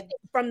seen, right?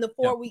 From the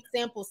 4-week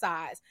sample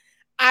size.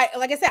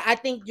 Like I said, I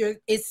think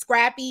it's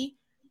scrappy.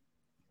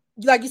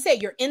 Like you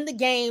said, you're in the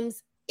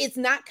games. It's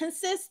not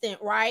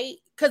consistent, right?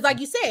 Because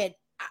like you said,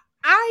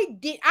 I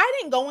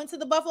didn't go into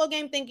the Buffalo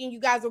game thinking you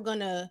guys were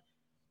gonna.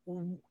 I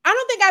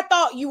don't think I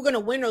thought you were gonna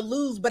win or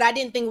lose, but I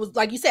didn't think it was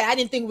like you said. I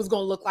didn't think it was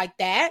gonna look like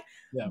that.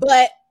 Yeah.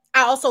 But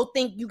I also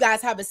think you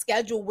guys have a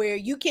schedule where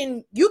you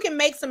can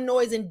make some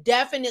noise and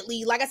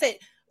definitely, like I said,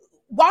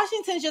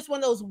 Washington's just one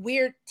of those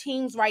weird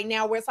teams right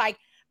now where it's like,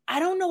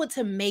 I don't know what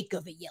to make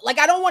of it yet. Like,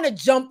 I don't want to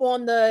jump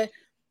on the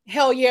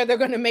hell yeah, they're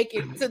going to make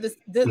it to the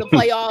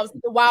playoffs,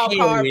 the wild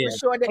card for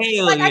sure. I'm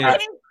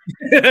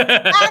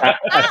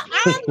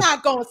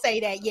not going to say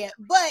that yet,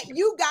 but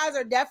you guys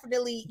are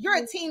definitely, you're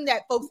a team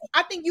that folks,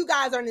 I think you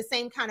guys are in the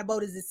same kind of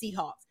boat as the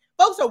Seahawks.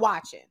 Folks are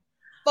watching.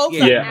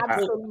 Folks are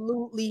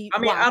absolutely. I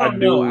mean, I don't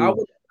know. I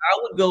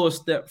would go a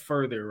step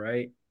further,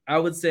 right? I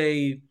would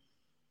say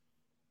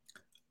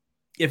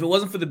if it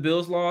wasn't for the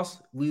Bills'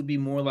 loss, we would be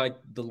more like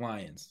the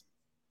Lions.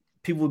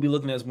 People would be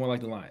looking at us more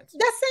like the Lions.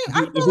 That's same.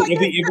 I feel like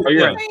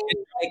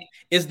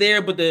it's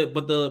there, but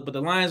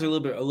the Lions are a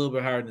little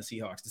bit higher than the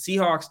Seahawks. The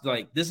Seahawks,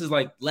 like this is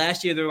like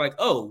last year, they're like,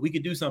 oh, we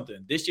could do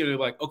something. This year, they're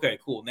like, okay,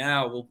 cool.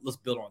 Now let's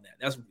build on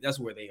that. That's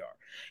where they are.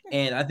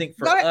 And I think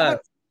for us.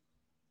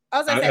 I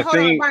was gonna say, hold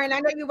on, Brian.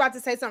 I know you're about to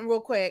say something real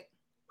quick.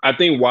 I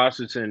think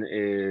Washington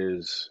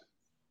is.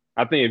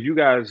 I think if you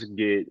guys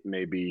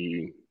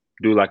maybe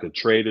do like a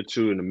trade or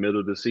two in the middle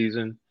of the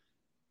season,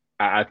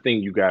 I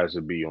think you guys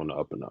would be on the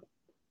up and up.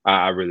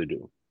 I really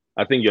do.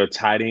 I think your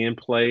tight end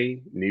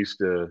play needs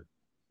to,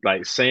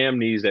 like Sam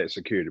needs that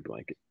security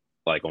blanket,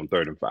 like on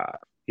 3rd and 5.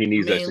 He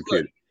needs that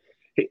security.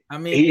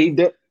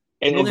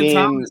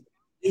 Thomas.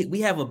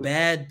 We have a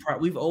bad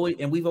we've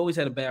always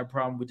had a bad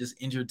problem with just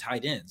injured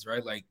tight ends,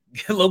 right? Like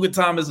Logan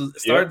Thomas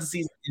started the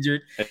season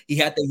injured. He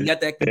got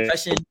that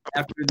concussion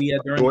after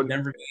during the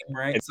Denver game,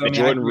 right? So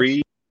Jordan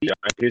Reed,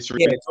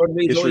 history.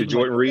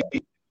 Jordan Reed.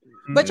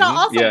 But y'all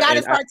also got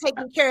to start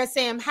taking care of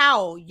Sam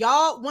Howell.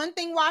 Y'all, one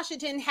thing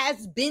Washington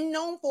has been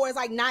known for is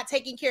like not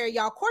taking care of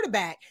y'all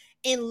quarterback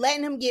and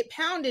letting him get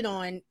pounded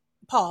on.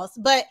 Pause.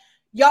 But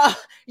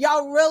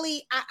y'all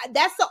really,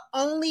 that's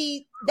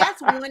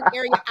one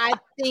area I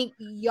think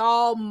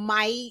y'all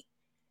might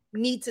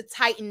need to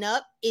tighten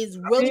up is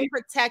really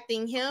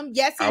protecting him.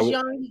 Yes, he's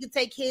young, he could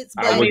take hits,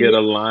 but I would get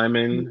a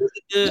lineman.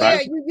 Yeah,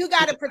 you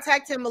got to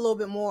protect him a little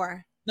bit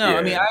more. No,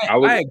 I mean I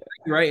agree,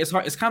 right? It's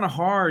hard. It's kind of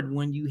hard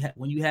when you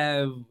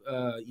have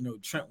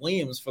Trent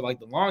Williams for like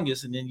the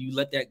longest, and then you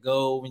let that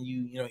go when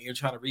you're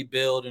trying to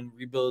rebuild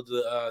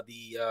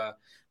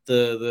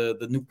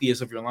the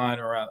nucleus of your line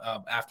or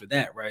after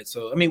that, right?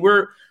 So I mean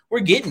we're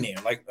getting there.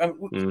 Like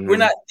we're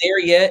not there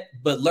yet,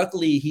 but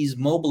luckily he's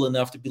mobile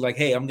enough to be like,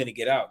 hey, I'm gonna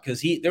get out,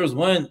 because there was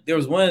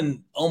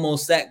one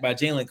almost sacked by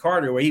Jalen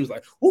Carter where he was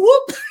like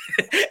whoop,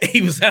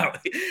 he was out,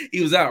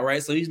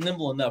 right? So he's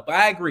nimble enough. But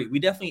I agree, we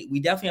definitely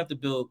have to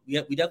build.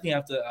 We definitely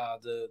have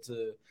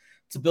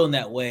to build in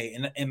that way.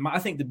 And I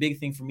think the big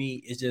thing for me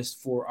is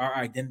just for our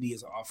identity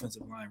as an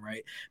offensive line,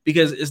 right?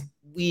 Because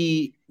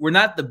we're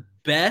not the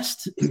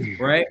best,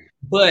 right?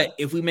 But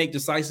if we make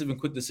decisive and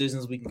quick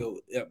decisions, we can go.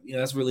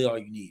 That's really all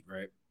you need,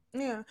 right?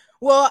 Yeah.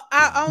 Well,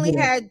 I only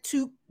had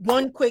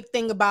one quick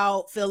thing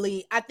about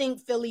Philly. I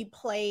think Philly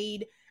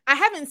played. I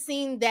haven't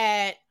seen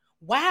that.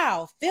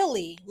 Wow,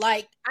 Philly!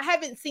 Like I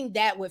haven't seen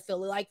that with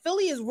Philly. Like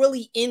Philly is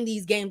really in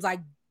these games like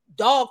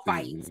dog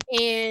fights,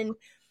 and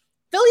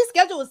Philly's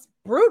schedule is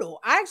brutal.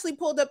 I actually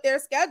pulled up their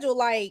schedule.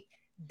 Like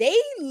they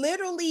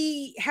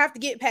literally have to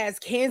get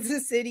past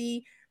Kansas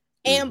City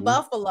and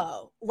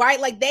Buffalo, right?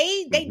 Like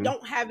they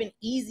don't have an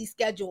easy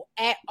schedule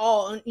at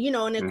all,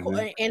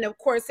 and of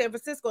course San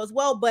Francisco as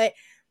well. But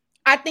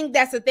I think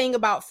that's the thing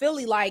about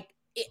Philly. Like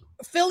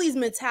Philly's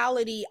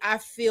mentality, I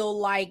feel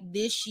like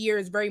this year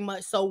is very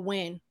much so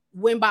win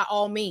by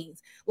all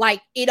means.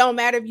 Like it don't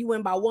matter if you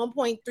win by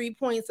 1.3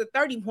 points or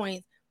 30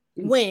 points.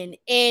 Win.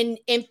 And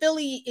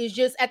Philly is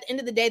just, at the end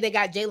of the day, they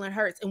got Jalen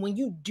Hurts. And when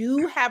you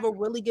do have a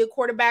really good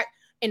quarterback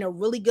and a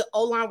really good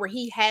O-line where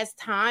he has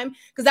time,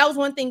 because that was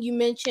one thing you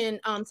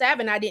mentioned,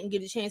 Savin, I didn't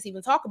get a chance to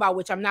even talk about,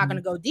 which I'm not going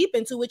to go deep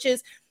into, which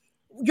is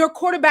your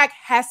quarterback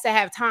has to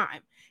have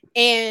time.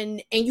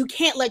 And you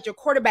can't let your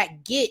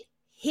quarterback get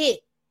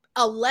hit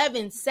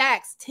 11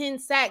 sacks, 10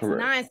 sacks, Correct.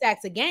 9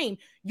 sacks a game.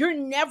 You're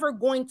never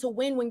going to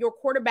win when your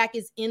quarterback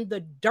is in the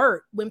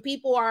dirt. When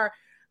people are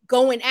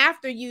going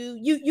after you,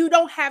 you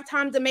don't have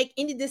time to make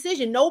any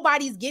decision.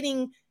 Nobody's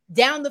getting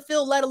down the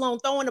field, let alone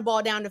throwing the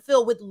ball down the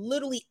field with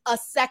literally a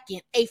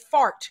second, a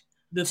fart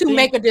to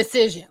make a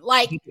decision.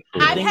 Like,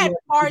 I've had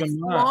farts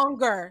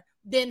longer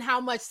than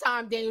how much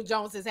time Daniel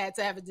Jones has had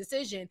to have a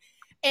decision.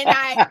 And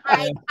I'm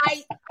not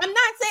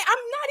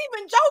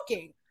even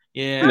joking.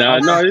 Yeah.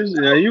 No,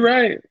 you're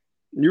right.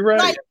 You're right.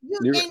 Like,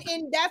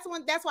 and that's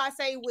why I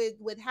say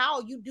with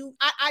Howell, you do.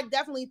 I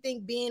definitely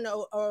think being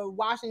a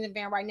Washington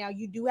fan right now,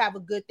 you do have a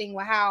good thing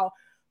with Howell.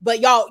 But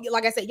y'all,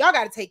 like I said, y'all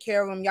got to take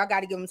care of him. Y'all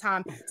got to give him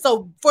time.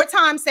 So for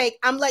time's sake,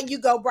 I'm letting you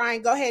go,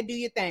 Brian. Go ahead, do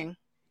your thing.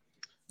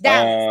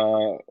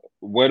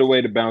 What a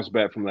way to bounce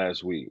back from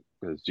last week,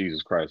 because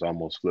Jesus Christ, I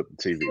almost flipped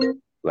the TV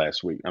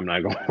last week. I'm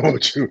not going to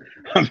hold you.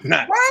 I'm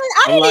not. Brian,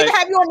 I didn't even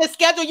have you on the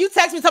schedule. You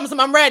text me something,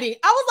 I'm ready.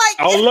 I was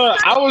like, oh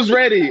look, I was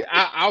ready.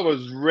 I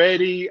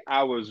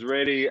was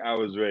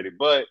ready.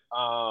 But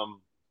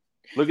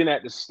looking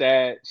at the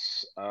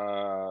stats,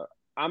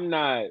 I'm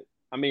not.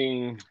 I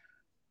mean,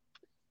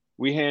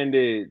 we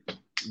handed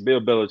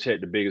Bill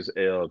Belichick the biggest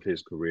L of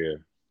his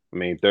career. I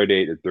mean,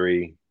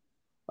 38-3.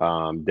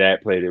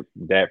 Dak played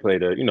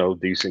a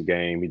decent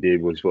game. He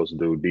did what he was supposed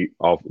to do.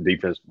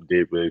 Defense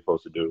did what he was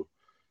supposed to do.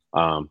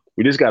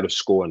 We just got to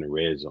score in the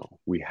red zone.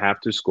 We have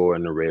to score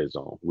in the red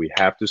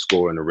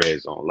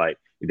zone. Like,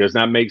 it does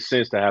not make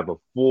sense to have a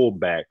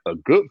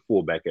good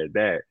fullback at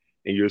that,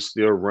 and you're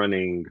still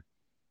running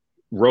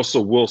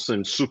Russell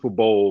Wilson Super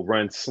Bowl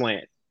run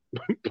slant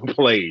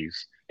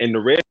plays in the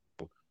red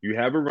zone. You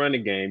have a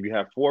running game. You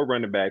have 4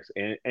 running backs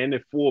and a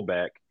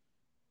fullback,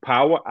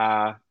 power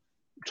I,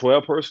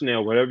 12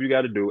 personnel, whatever you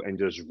got to do, and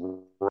just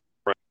run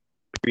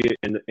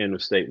it in the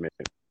statement.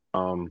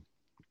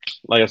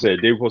 Like I said,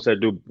 they were supposed to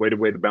do way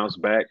to bounce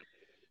back.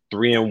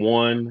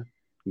 3-1,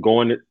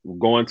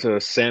 going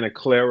to Santa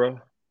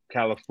Clara,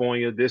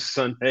 California this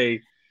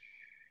Sunday.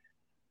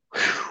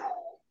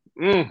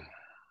 Here's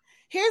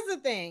the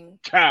thing.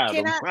 God,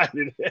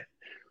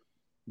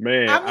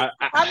 man, I'm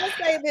gonna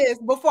say this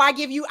before I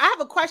give you. I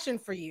have a question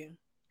for you.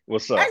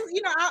 What's up?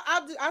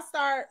 I'll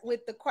start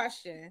with the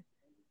question.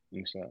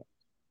 What's up?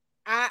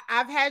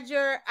 I've had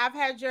your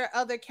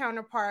other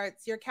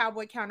counterparts, your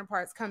cowboy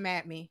counterparts, come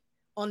at me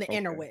on the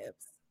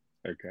interwebs.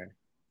 Okay.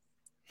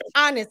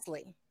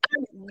 Honestly,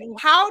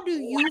 how do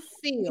you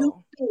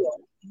feel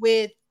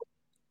with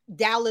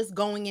Dallas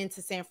going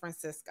into San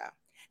Francisco?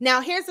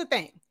 Now, here's the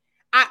thing.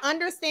 I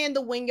understand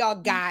the win y'all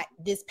got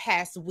this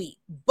past week,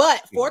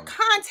 but for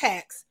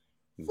context,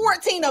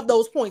 14 of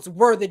those points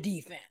were the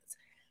defense.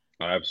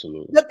 Oh,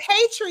 absolutely. The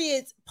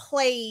Patriots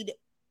they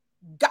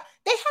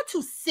had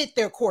to sit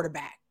their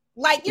quarterback.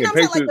 Like, you know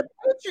what I'm saying? Like,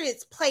 the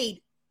Patriots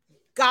played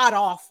god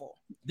awful.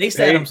 They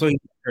said him so he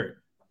hurt.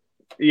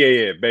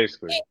 Yeah,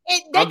 basically.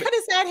 They could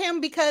have sat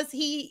him because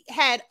he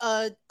had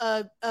a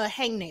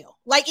hangnail.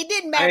 Like, it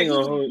didn't matter. He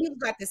was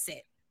got to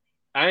sit.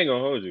 I ain't gonna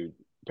hold you.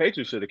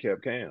 Patriots should have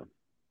kept Cam.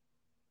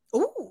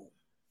 Ooh.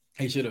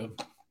 He should have.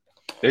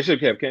 They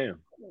should have kept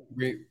Cam.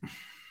 Great.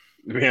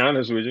 To be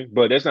honest with you,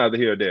 but that's neither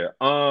here or there.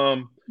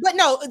 But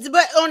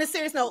on a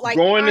serious note, like,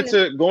 going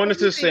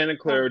into Santa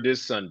Clara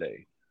this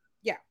Sunday.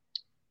 Yeah.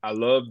 I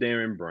love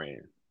Darren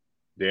Brand.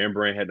 Darren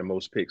Brand had the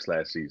most picks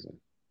last season.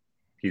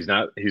 He's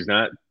not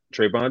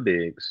Trayvon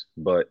Diggs,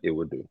 but it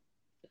will do.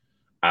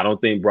 I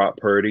don't think Brock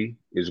Purdy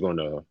is going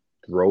to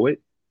throw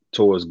it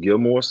towards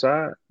Gilmore's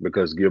side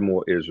because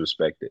Gilmore is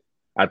respected.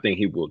 I think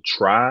he will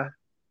try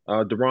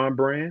Deron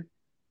Brand,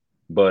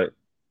 but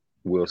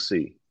we'll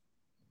see.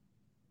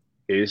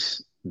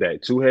 It's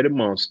that two-headed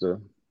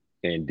monster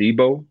and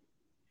Debo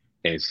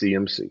and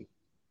CMC.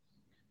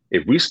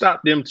 If we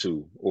stop them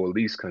two, or at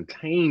least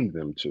contain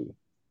them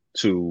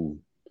to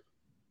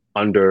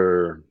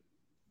under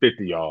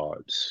 50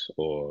 yards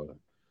or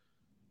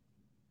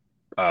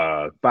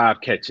 5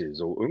 catches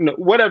or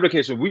whatever the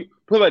case, we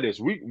put it like this: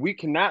 we really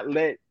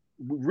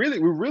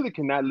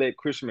cannot let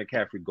Christian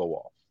McCaffrey go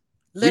off.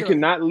 Literally. We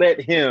cannot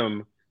let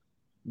him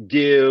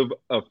give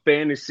a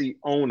fantasy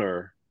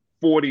owner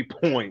 40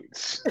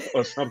 points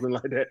or something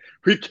like that.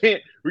 We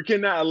can't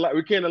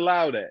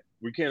allow that.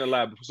 We can't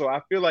allow it. So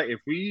I feel like if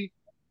we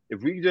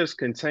just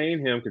contain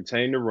him,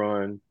 contain the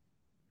run,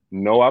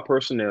 know our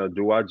personnel,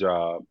 do our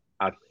job,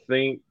 I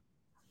think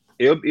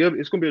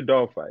it's gonna be a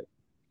dogfight.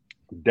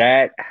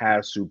 Dak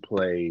has to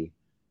play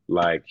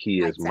like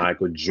he is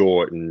Michael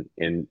Jordan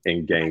in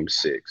Game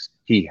 6.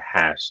 He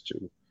has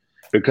to.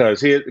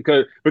 Because this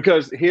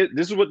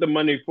is what the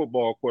Monday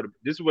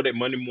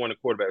morning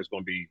quarterback is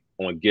going to be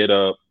on Get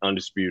Up,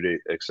 Undisputed,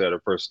 etc.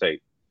 First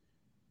State.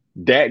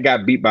 Dak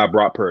got beat by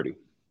Brock Purdy.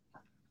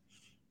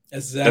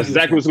 That's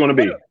exactly what it's going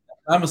to be.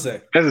 I'm gonna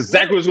say that's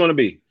exactly what it's going to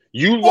be.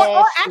 You lost. Or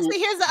lost. Actually,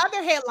 here's the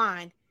other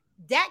headline: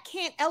 Dak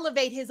can't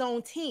elevate his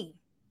own team.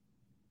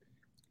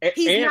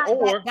 He's not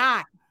that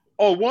guy.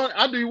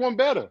 I'll do you one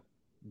better.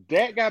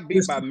 Dak got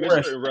beat by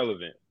Mr.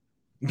 Irrelevant.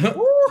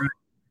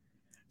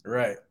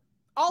 Right.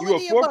 All You of a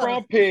the fourth above.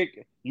 round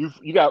pick.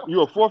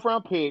 You're a fourth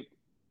round pick.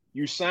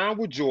 You signed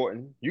with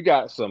Jordan. You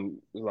got some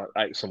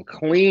like some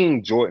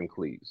clean Jordan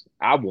cleats.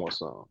 I want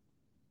some.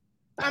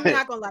 I'm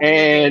not gonna lie.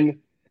 and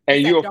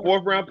It's you're that a dark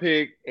fourth blue. round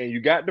pick, and you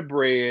got the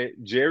bread.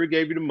 Jerry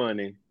gave you the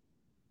money,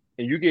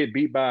 and you get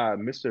beat by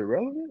Mr.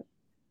 Irrelevant.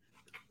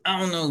 I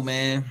don't know,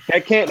 man.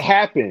 That can't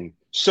happen.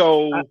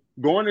 So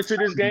going into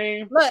this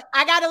game, Look,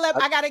 I gotta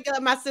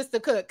let my sister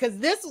cook because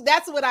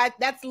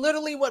that's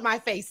literally what my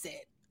face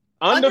said.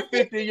 under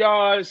 50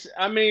 yards.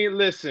 I mean,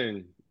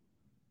 listen.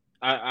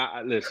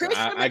 I listen.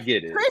 I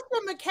get it.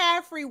 Christian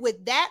McCaffrey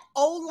with that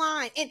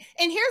O-line, and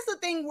here's the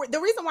thing: the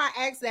reason why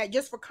I asked that,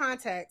 just for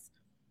context,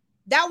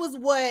 that was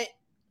what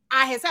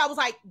I had said. I was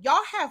like, y'all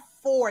have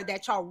 4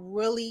 that y'all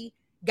really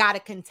got to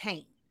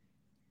contain.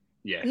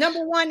 Yes.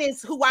 Number 1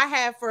 is who I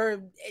have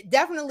for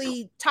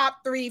definitely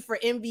top 3 for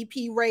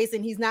MVP race,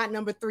 and he's not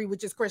number 3,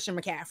 which is Christian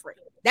McCaffrey.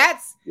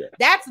 That's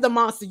the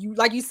monster. You,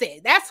 like you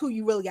said, that's who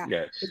you really got.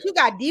 Yes. But you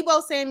got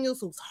Deebo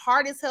Samuels, who's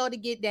hard as hell to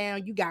get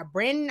down. You got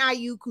Brandon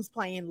Ayuk, who's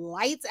playing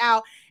lights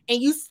out,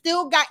 and you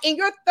still got in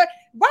your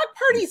Brock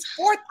Purdy's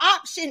 4th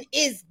option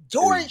is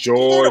George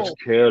Kittle.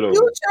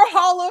 Future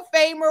Hall of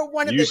Famer,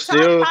 one of the top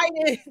tight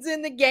ends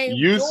in the game.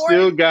 You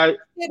still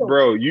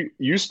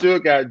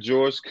got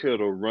George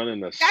Kittle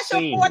running a seam. That's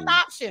your 4th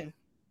option.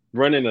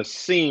 Running a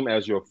seam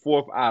as your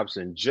 4th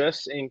option,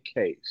 just in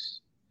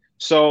case.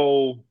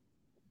 So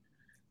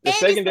the and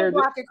secondary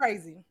blocking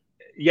crazy.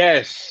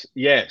 Yes,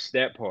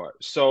 that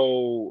part.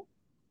 So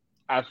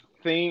I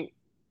think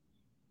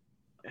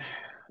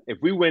if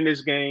we win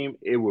this game,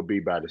 it will be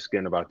by the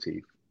skin of our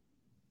teeth.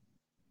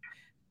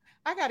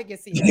 I gotta get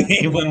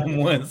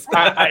once.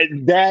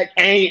 That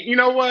ain't. You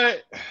know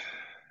what?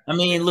 I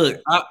mean, look.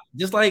 I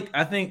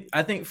think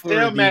for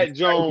tell Matt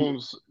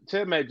Jones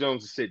to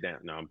sit down.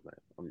 No, I'm playing.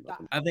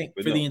 I think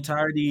for the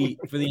entirety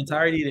of the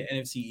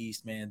NFC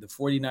East, man, the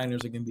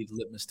 49ers are going to be the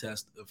litmus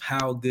test of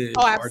how good.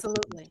 Oh,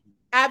 absolutely.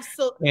 And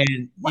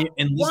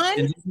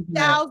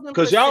 1,000%.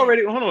 Because y'all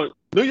already hold on.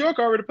 New York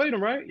already played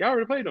them, right? Y'all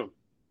already played them.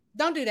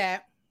 Don't do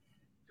that.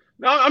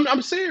 No,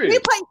 I'm serious. We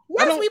played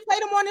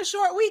them on a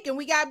short week and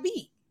we got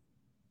beat.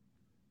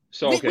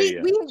 So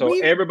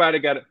everybody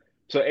got it.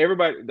 So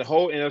everybody, the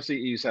whole NFC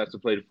East has to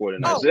play the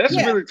 49ers. So that's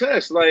really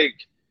tough. Like,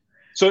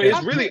 so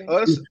it's really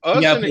us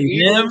and the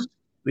Eagles.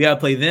 We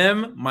gotta play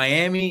them,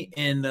 Miami,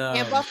 and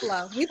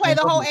Buffalo. We play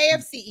the whole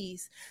AFC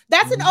East.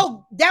 That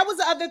was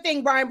the other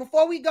thing, Brian.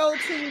 Before we go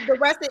to the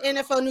rest of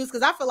NFL news,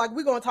 because I feel like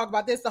we're going to talk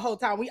about this the whole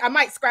time. I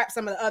might scrap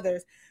some of the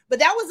others, but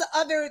that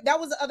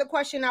was the other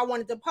question I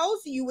wanted to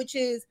pose to you, which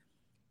is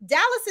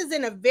Dallas is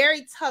in a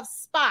very tough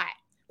spot.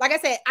 Like I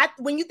said,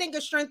 when you think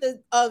of strength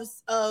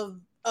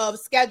of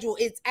schedule,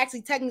 it's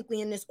actually technically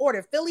in this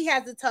order. Philly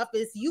has the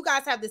toughest. You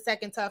guys have the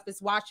second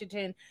toughest.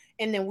 Washington,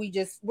 and then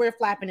we're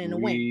flapping in the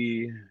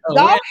wind.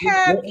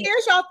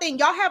 Here's y'all thing.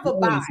 Y'all have a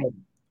bye.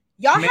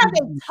 Y'all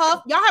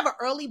have an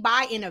early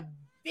bye in a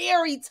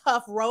very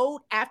tough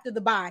road after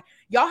the bye.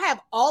 Y'all have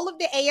all of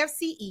the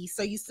AFC East,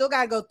 so you still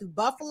got to go through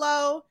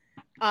Buffalo,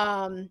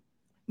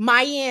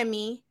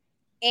 Miami,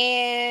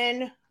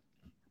 and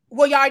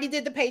y'all already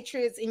did the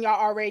Patriots, and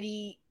y'all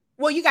already.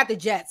 Well, you got the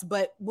Jets,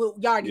 but you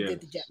already did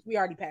the Jets. We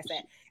already passed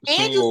that.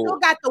 And you still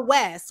got the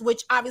West,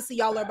 which obviously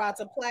y'all are about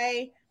to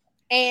play.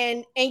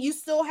 And you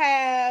still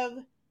have,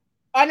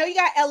 I know you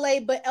got LA,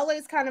 but LA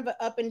is kind of an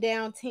up and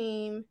down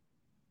team.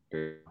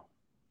 Who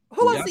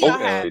else do y'all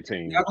have?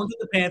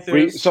 The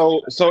Panthers.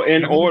 So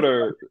in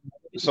order,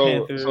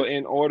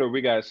 in order,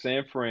 we got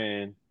San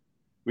Fran,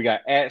 we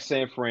got at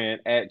San Fran,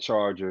 at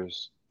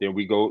Chargers, then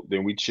we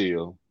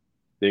chill.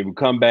 Then we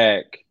come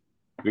back,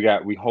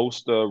 we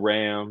host the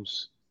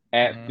Rams.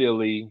 At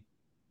Philly,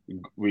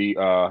 we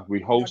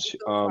host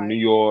New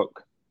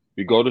York.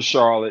 We go to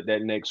Charlotte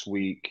that next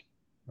week.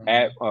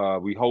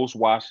 We host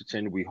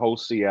Washington. We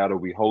host Seattle.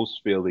 We host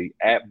Philly.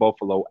 At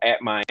Buffalo.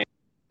 At Miami.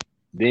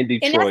 Then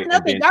Detroit. And that's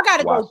nothing. Y'all got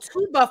to go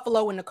to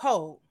Buffalo in the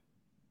cold.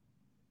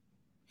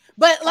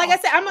 But like I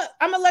said, I'm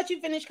gonna let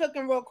you finish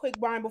cooking real quick,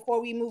 Brian, before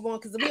we move on,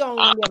 because we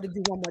only gonna be able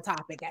to do one more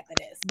topic after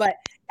this. But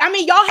I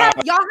mean, y'all have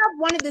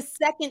one of the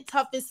second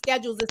toughest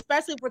schedules,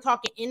 especially if we're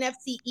talking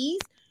NFC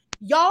East.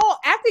 Y'all,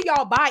 after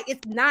y'all bye,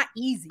 it's not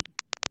easy.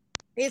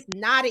 It's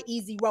not an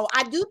easy road.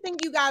 I do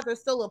think you guys are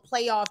still a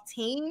playoff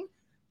team.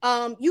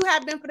 You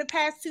have been for the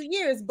past 2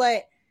 years,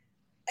 but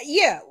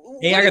yeah.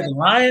 And I got the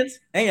Lions.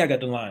 And I'm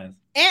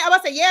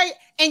about to say,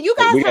 and you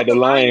guys have the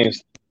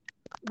Lions.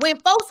 When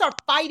folks are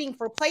fighting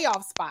for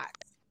playoff spots.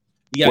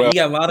 You got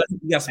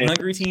some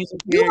hungry teams.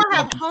 You're gonna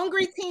have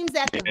hungry teams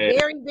at the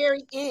very,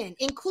 very end,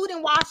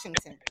 including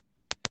Washington.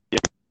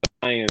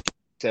 Lions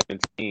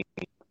 17.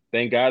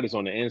 Thank God it's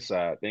on the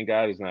inside. Thank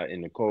God it's not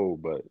in the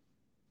cold. But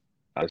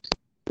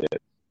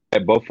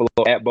at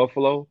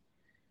Buffalo,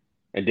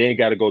 and then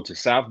got to go to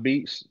South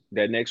Beach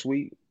that next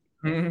week.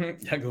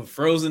 I go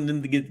frozen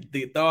then to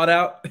get thawed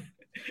out.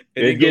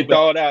 It get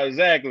thawed out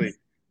exactly.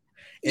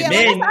 And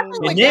then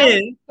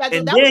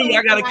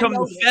y'all gotta come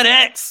to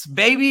FedEx,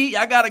 baby.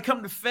 Y'all gotta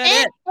come to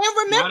FedEx. And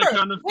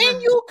remember,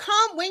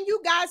 when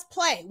you guys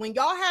play, when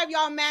y'all have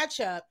y'all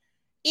matchup,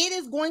 it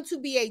is going to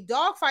be a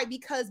dogfight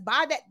because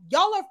by that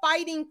y'all are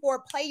fighting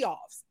for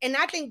playoffs, and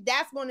I think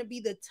that's going to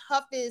be the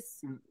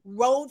toughest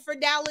road for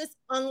Dallas.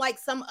 Unlike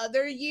some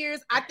other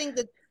years, I think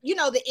that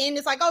the end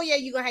is like, oh yeah,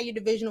 you're gonna have your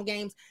divisional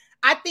games.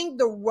 I think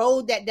the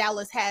road that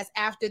Dallas has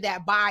after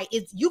that bye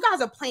is you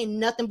guys are playing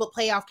nothing but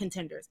playoff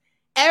contenders.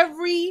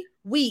 Every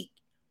week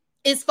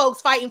is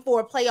folks fighting for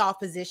a playoff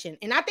position.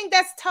 And I think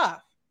that's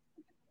tough.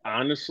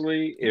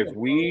 Honestly, if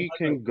we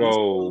can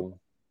go,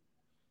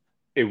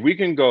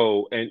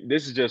 and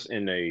this is just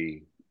in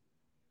a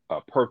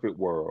perfect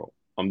world,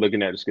 I'm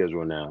looking at the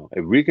schedule now.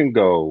 If we can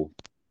go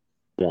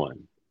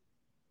 1,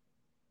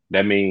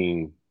 that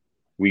means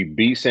we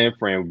beat San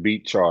Fran, we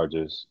beat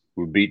Chargers,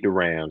 we beat the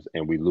Rams,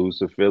 and we lose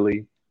to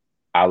Philly.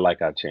 I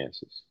like our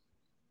chances.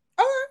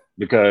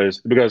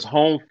 Because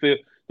home field,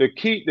 the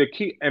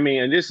key. I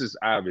mean, and this is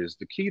obvious.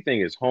 The key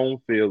thing is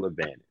home field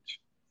advantage.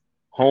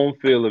 Home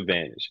field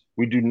advantage.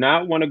 We do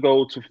not want to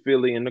go to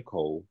Philly in the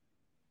cold.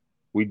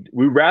 We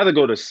rather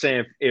go to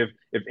San. If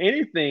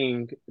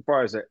anything, as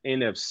far as the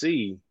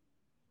NFC,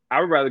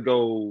 I would rather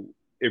go.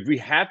 If we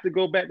have to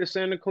go back to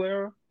Santa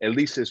Clara, at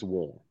least it's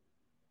warm.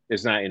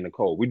 It's not in the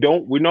cold. We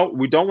don't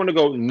want to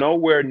go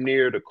nowhere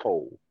near the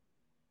cold.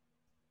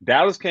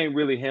 Dallas can't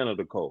really handle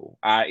the cold,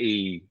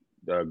 i.e.,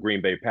 the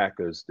Green Bay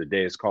Packers, the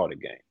Dez Carter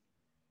game.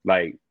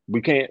 Like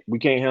we can't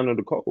handle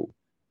the cold.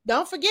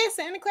 Don't forget,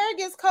 Santa Clara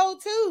gets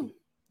cold too.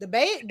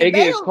 It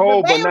gets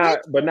cold,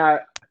 but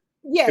not.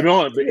 Yeah,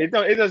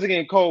 it doesn't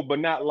get cold, but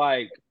not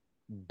like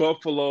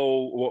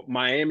Buffalo or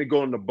Miami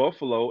going to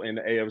Buffalo in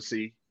the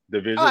AFC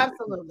division. Oh,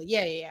 absolutely,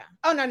 yeah.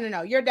 Oh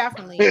no, you're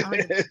definitely 100%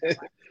 right.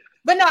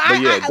 But no,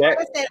 like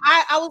I said,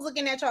 I was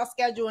looking at y'all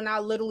schedule and I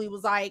literally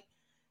was like,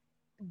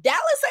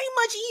 Dallas ain't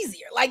much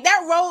easier. Like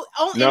that road.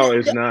 No,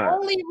 it's not. The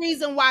only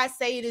reason why I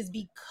say it is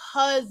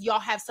because y'all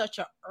have such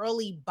an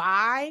early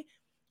bye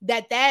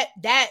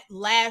that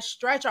last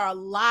stretch are a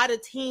lot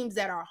of teams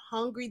that are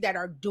hungry, that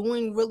are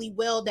doing really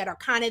well, that are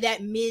kind of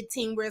that mid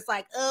team where it's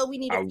like, oh, we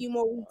need a few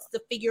more weeks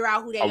to figure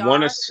out who they are. I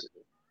want to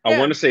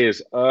say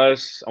it's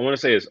us. I want to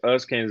say it's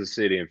us, Kansas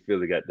City, and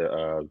Philly got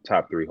the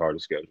top 3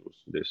 hardest schedules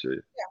this year.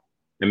 Yeah.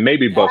 And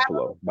maybe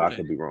Buffalo, but I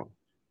could be wrong.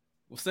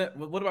 Well,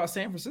 what about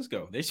San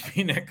Francisco? They should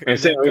be in that. And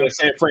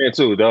San Fran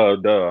too. Duh.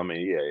 I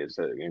mean, yeah, it's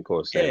of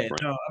course San Fran.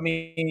 No, I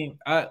mean,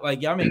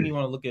 y'all make me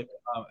want to look at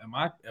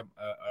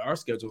our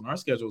schedule. And our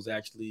schedule is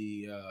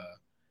actually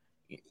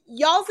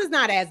y'all's is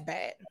not as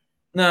bad.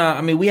 No, I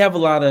mean we have a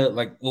lot of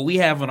what we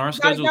have on our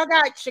schedule. Y'all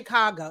got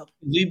Chicago.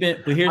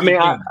 But here's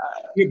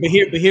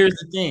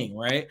the thing,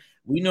 right?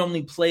 We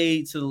normally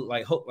play to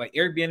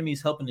Eric Bieniemy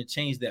is helping to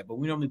change that, but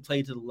we normally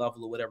play to the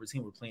level of whatever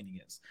team we're playing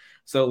against.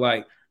 So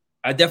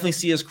I definitely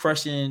see us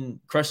crushing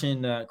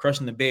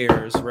the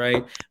Bears,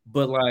 right?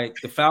 But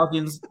the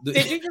Falcons.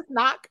 Did you just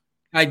knock?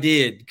 I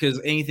did, because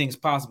anything's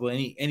possible.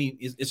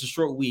 It's a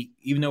short week,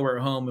 even though we're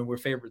at home and we're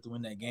favored to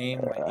win that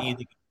game.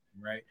 Anything,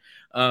 right?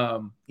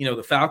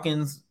 The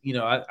Falcons.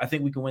 I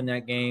think we can win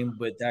that game,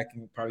 but that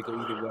can probably go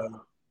either way.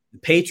 The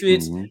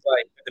Patriots,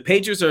 the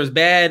Patriots are as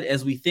bad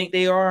as we think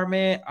they are,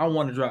 man. I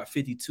want to drop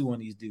 52 on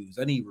these dudes.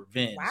 I need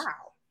revenge.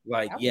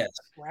 Wow. Yes.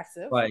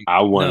 Aggressive.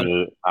 I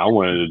wanted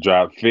to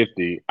drop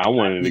 50. I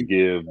wanted to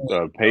give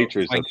the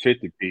Patriots a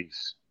 50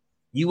 piece.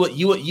 You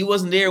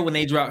wasn't there when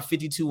they dropped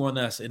 52 on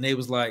us, and they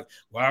was like,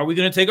 "Why are we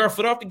gonna take our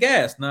foot off the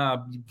gas?"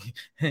 Nah,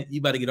 you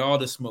about to get all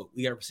the smoke.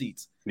 We got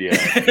receipts. Yeah.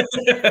 You know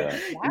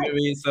what I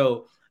mean?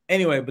 So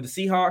anyway, but the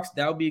Seahawks,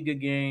 that would be a good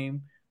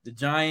game. The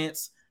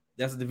Giants,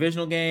 that's a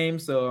divisional game,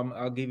 so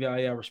I'll give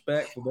y'all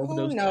respect for both of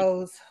those. Who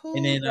knows? Who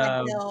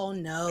the hell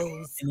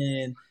knows? And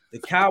then the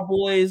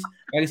Cowboys,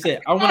 like I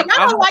said, I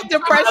don't like the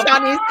pressure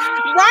on these.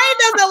 Ryan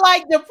doesn't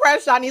like the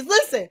pressure on these.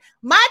 Listen,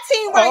 my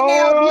team right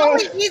now, the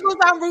only Eagles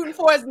I'm rooting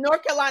for is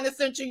North Carolina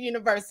Central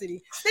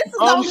University. This is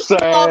the only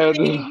football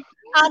team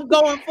I'm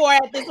going for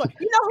at this point.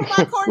 You know who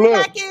my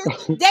quarterback is?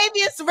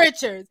 Davius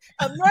Richards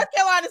of North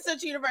Carolina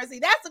Central University.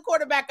 That's the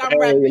quarterback I'm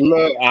repping.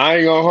 Look, I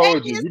ain't gonna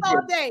hold you.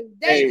 All day.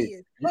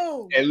 Davius.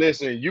 Boom. And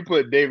listen, you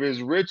put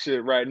Davius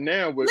Richards right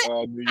now with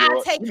New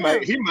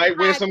York. He might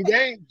win some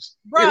games.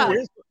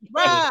 Bruh.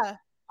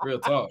 Real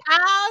talk.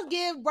 I'll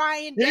give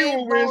Brian. He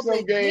will win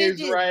some games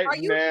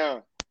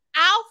now.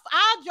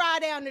 I'll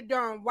drive down to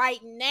Durham right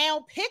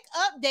now, pick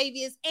up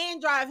Davius,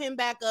 and drive him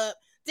back up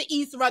to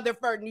East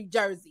Rutherford, New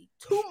Jersey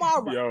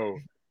tomorrow. Yo,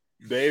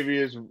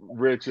 Davius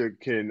Richard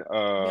can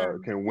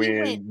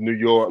win New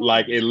York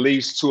at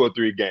least 2 or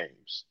 3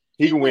 games.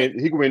 He can win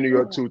New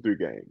York 2 or 3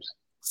 games.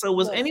 So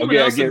was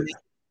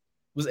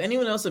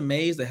anyone else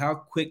amazed at how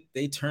quick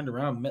they turned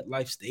around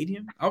MetLife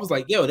Stadium? I was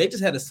like, yo, they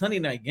just had a Sunday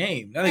night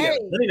game. Now they got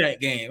a Sunday night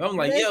game. I'm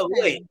like, yo,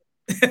 wait.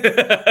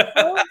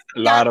 A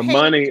lot of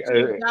money.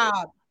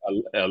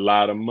 A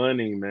lot of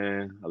money,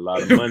 man. A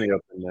lot of money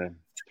up in there.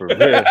 For real.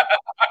 They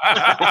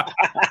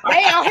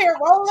out here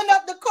rolling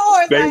up the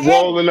course. They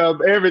rolling up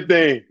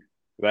everything.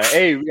 Like,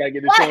 hey, we gotta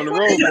get this show on the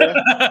road,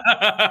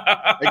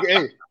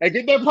 man. Hey,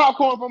 get that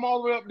popcorn from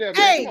all the way up there.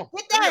 Hey, man.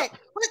 get that.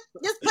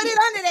 Just put it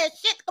under that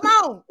shit. Come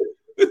on.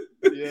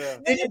 Yeah.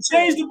 And you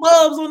change the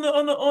bulbs on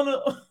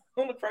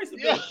the price of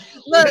it.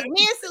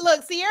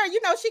 Look, Sierra,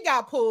 you know she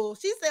got pulled.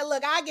 She said,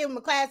 "Look, I give him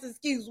a class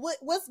excuse.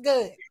 What's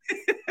good?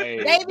 Hey,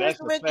 Davis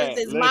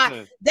is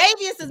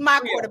my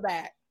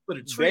quarterback.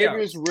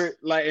 Davis,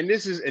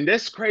 and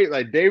that's crazy.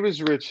 Like Davis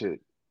Richard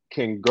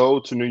can go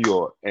to New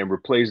York and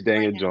replace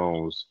Daniel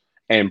Jones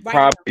and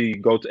probably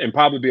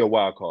be a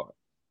wild card.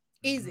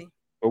 Easy.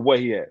 Or what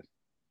he has.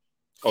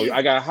 Oh,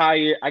 I got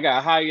higher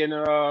in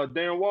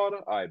Darren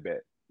Water. I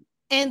bet.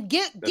 And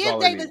give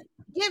Davis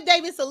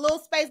a little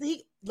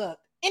space. Look,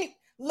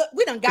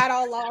 we done got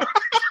all off.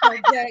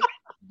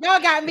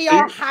 Y'all got me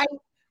all hyped.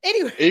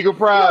 Anyway, Eagle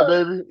Pride,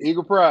 baby.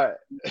 Eagle Pride.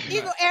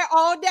 Eagle Air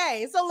all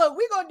day. So look,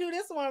 we're gonna do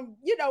this one.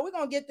 You know, we're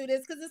gonna get through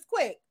this because it's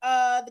quick.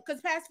 Because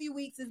the past few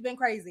weeks has been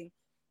crazy.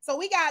 So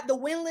we got the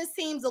winless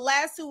teams. The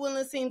last two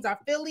winless teams are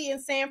Philly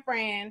and San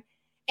Fran,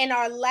 and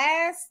our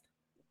last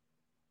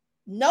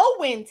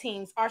no-win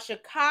teams are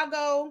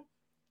Chicago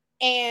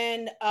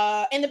and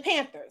the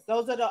Panthers.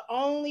 Those are the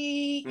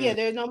only. Yeah,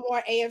 there's no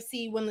more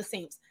AFC winless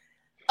teams.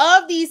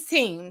 Of these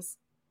teams,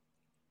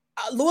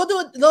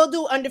 they'll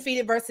do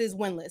undefeated versus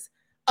winless.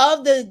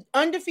 Of the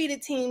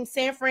undefeated teams,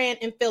 San Fran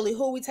and Philly,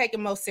 who are we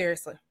taking most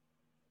seriously?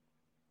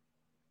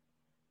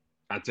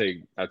 I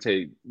take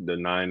the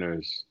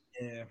Niners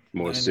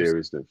more Niners.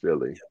 serious than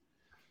Philly.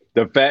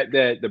 The fact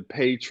that the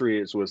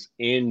Patriots was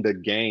in the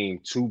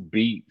game to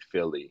beat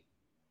Philly,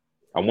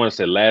 I want to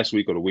say last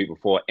week or the week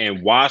before,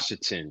 and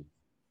Washington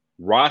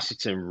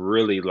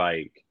really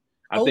like.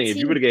 I think if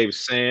you would have gave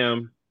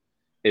Sam,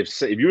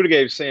 if you would have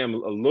gave Sam a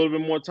little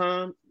bit more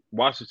time,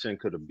 Washington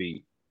could have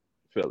beat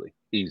Philly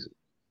easy.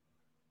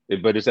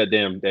 But it's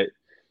that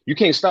you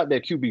can't stop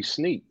that QB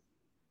sneak.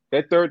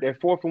 That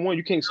 4th and 1,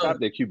 you can't stop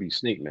that QB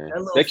sneak, man.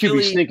 That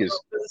QB sneak is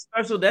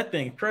special. That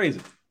thing crazy.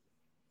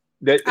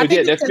 That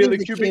Philly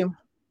QB.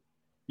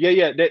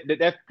 Yeah,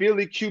 that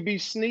Philly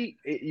QB sneak.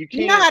 You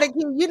can't. You know how to.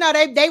 You know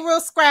they real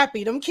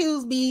scrappy. Them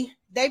Qs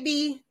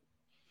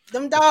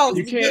them dogs.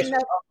 You can't.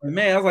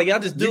 Man, I was like, y'all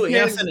just do it.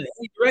 Y'all send it in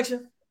any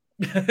direction.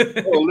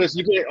 Oh, listen,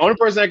 you can't. Only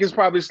person that can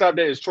probably stop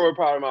that is Troy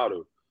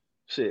Polamalu.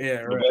 Shit.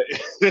 Yeah, right.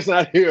 It's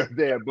not here or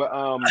there, but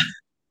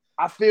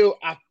I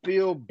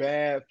feel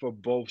bad for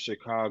both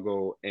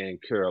Chicago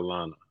and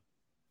Carolina.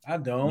 I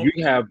don't.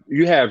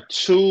 You have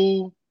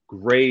two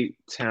great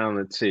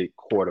talented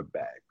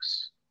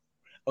quarterbacks.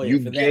 Oh, yeah,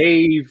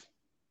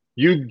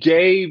 you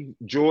gave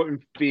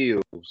Jordan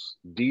Fields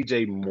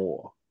DJ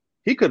Moore.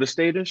 He could have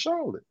stayed in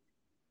Charlotte.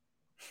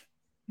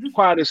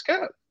 Quiet as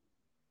kept.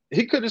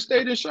 He could have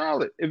stayed in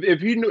Charlotte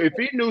if he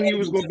knew he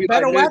was going to be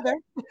better like weather.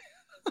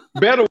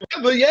 Better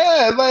weather,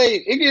 yeah.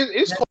 Like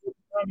it's cold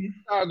in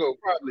Chicago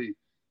probably,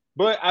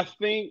 but I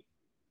think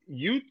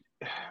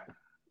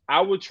I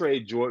would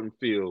trade Jordan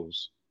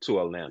Fields to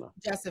Atlanta.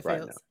 Justin right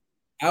Fields.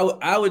 Now.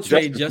 I would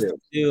trade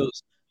Justin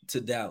Fields to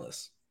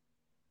Dallas.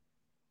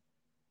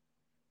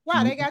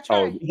 Wow, they got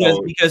traded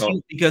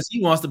because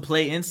he wants to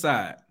play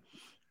inside.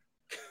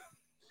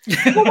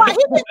 Well,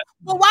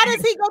 why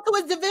does he go to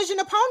his division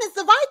opponents,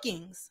 the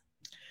Vikings?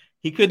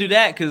 He could do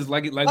that because,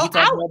 like we talked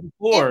about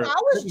before,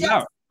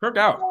 Kirk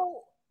out.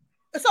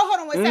 So hold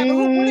on, wait, Savin.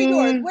 What are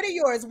yours? What are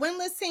yours?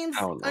 Winless teams,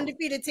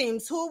 undefeated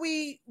teams. Who are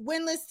we?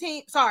 Winless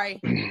team. Sorry,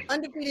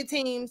 undefeated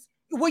teams.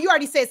 Well, you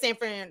already said San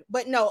Fran,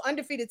 but no,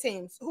 undefeated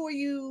teams. Who are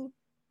you?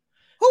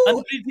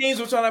 Undefeated teams,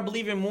 which one I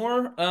believe in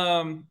more.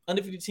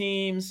 Undefeated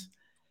teams.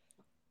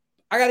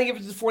 I got to give it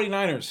to the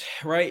 49ers,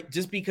 right?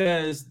 Just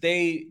because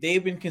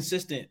they've been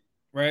consistent,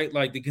 right?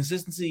 Like the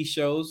consistency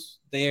shows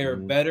they are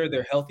better,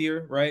 they're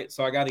healthier, right?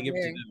 So I got to give it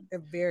to them.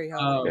 They're very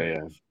healthy.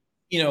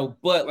 You know,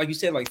 but like you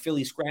said, like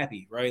Philly's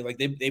scrappy, right? Like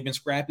they've been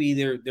scrappy.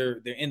 They're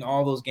in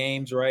all those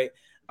games, right?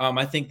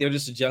 I think they're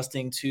just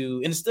adjusting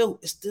to, and it's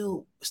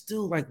still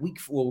like week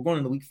 4. We're going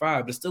into week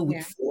 5, but it's still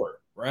week 4,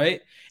 right?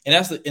 And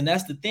that's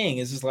the thing.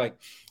 Is just like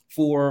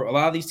for a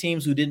lot of these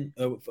teams who didn't,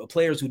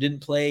 players who didn't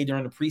play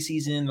during the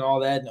preseason and all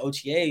that and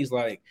OTAs,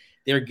 like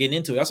they're getting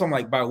into it. That's why I'm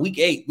like, by week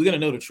 8, we're gonna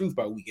know the truth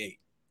by week 8.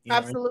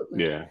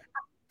 Absolutely. Yeah.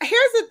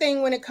 Here's the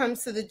thing when it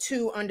comes to the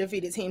two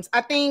undefeated teams.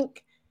 I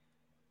think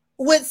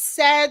what's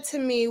sad to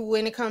me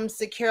when it comes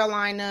to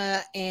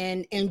Carolina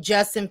and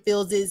Justin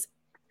Fields is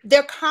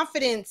their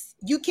confidence.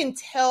 You can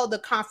tell the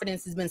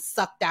confidence has been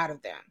sucked out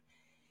of them.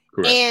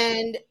 Correct.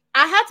 And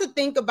I had to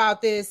think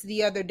about this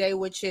the other day,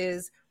 which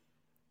is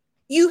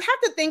you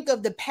have to think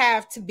of the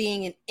path to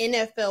being an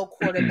NFL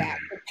quarterback,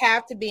 the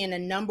path to being a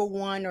number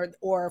 1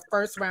 or a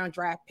first round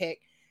draft pick.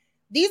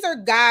 These are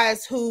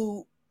guys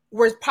who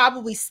were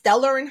probably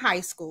stellar in high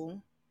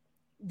school.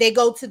 They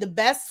go to the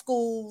best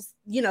schools,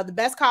 the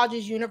best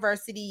colleges,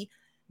 university.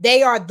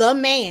 They are the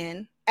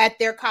man at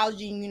their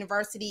college and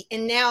university.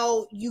 And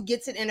now you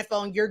get to the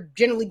NFL and you're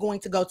generally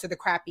going to go to the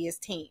crappiest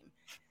team.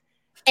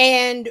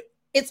 And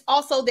it's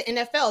also the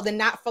NFL, the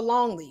not for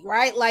long league,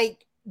 right?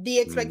 Like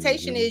the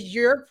expectation is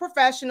you're a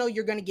professional.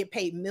 You're going to get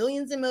paid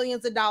millions and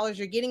millions of dollars.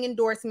 You're getting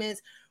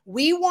endorsements.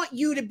 We want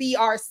you to be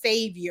our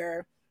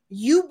savior.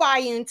 You buy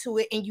into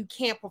it and you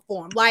can't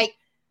perform. Like,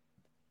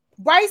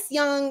 Bryce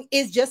Young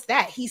is just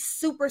that. He's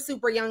super,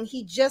 super young.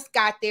 He just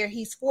got there.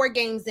 He's 4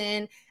 games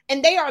in,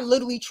 and they are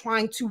literally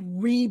trying to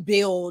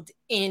rebuild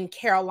in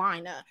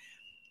Carolina.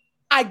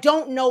 I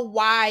don't know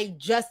why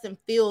Justin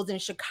Fields in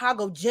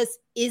Chicago just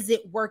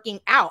isn't working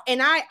out.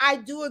 And I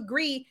do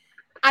agree.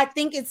 I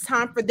think it's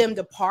time for them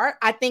to part.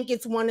 I think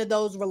it's one of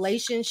those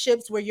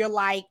relationships where you're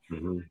like,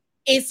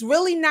 it's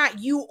really not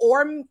you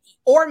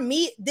or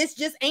me. This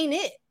just ain't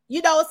it.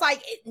 You know, it's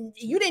like,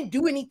 you didn't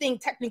do anything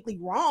technically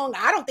wrong.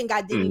 I don't think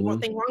I did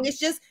anything wrong. It's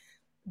just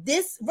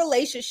this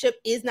relationship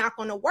is not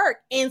going to work.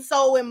 And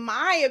so in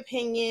my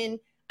opinion,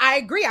 I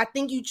agree. I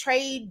think you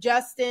trade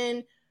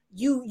Justin.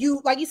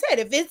 You like you said,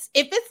 if it's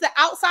the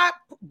outside,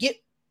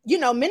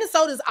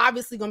 Minnesota's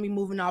obviously going to be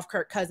moving off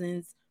Kirk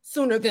Cousins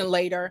sooner than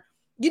later.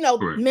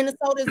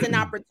 Minnesota's an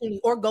opportunity,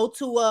 or go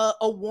to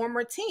a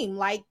warmer team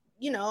like,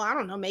 I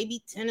don't know,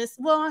 maybe Tennessee.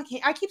 Well,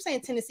 I keep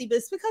saying Tennessee, but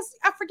it's because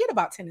I forget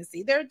about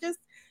Tennessee. They're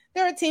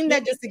a team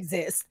that just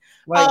exists.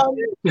 Like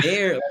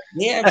they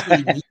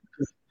actually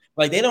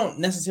like they don't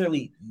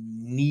necessarily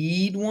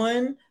need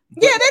one.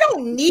 Yeah, they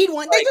don't need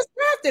one. They just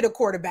drafted a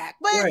quarterback,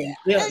 but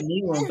they don't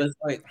need one. But it's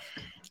like,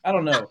 I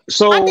don't know.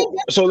 So I think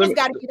Justin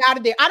got to get out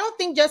of there. I don't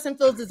think Justin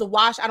Fields is a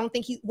wash. I don't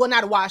think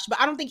not a wash,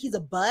 but I don't think he's a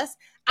bust.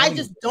 I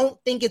just don't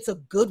think it's a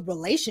good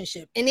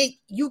relationship, and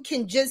you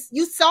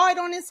saw it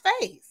on his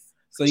face.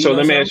 So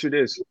let me ask you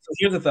this. So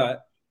here's a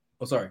thought.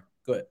 Oh, sorry.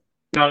 Go ahead.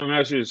 No, let me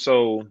ask you this.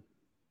 So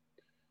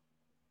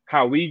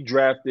how we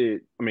how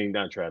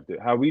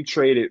we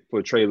traded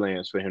for Trey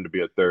Lance for him to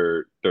be a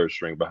third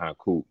string behind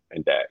Coop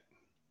and Dak.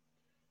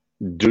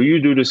 Do you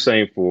do the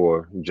same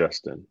for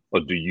Justin, or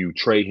do you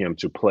trade him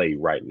to play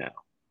right now?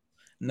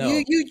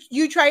 No,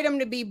 you trade him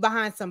to be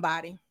behind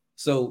somebody.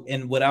 So,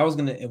 and what I was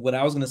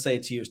gonna say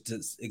to you is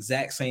the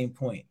exact same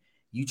point.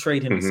 You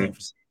trade him to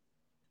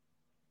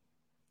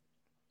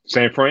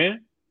San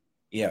Fran.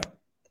 Yeah,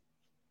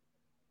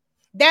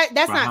 that's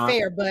not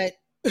fair, but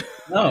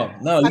no,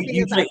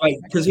 you trade, like,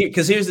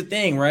 because here's the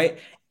thing, right?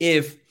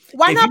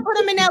 Why not put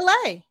him in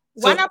LA?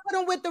 Why not put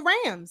him with the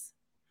Rams?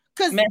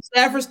 Because Matt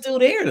Stafford's still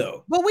there,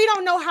 though. But we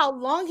don't know how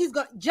long he's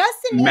going.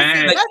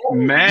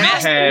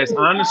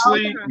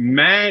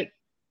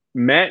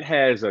 Matt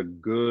has a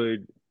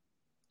good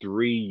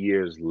 3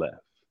 years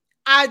left.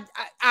 I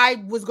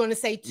was going to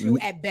say 2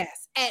 at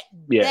best.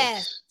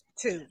 Best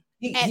 2.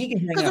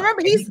 Because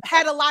remember, he's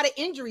had a lot of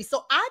injuries.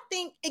 So I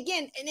think,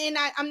 again, and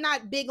I'm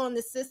not big on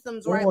the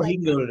systems, right? Or he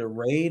can go to the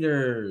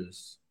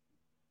Raiders.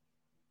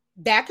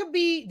 That could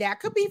be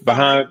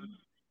behind.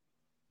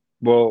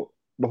 But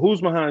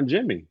who's behind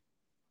Jimmy?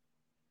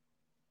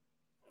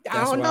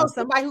 I don't know.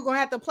 Somebody who's gonna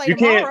have to play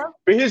tomorrow.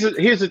 But here's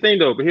the thing,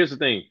 though.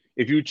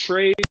 If you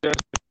trade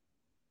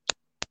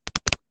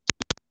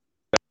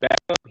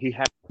backup, he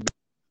has to be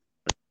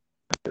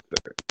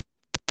third.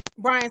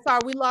 Brian,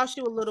 sorry, we lost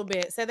you a little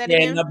bit. Say that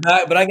again.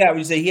 But I got what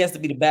you say. He has to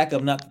be the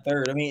backup, not the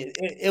third. I mean,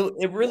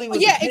 it really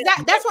was. Yeah,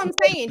 exactly. That's what I'm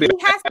saying. He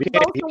has to go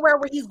somewhere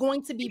where he's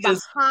going to be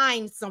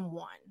behind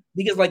someone.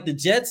 Because, like, the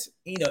Jets,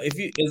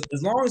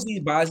 as long as he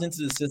buys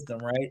into the system,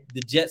 right,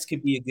 the Jets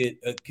could be a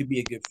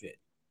good fit,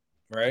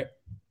 right?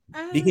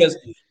 Because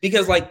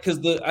I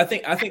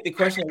think the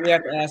question that we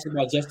have to ask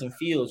about Justin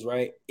Fields,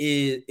 right,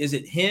 is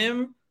it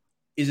him?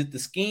 Is it the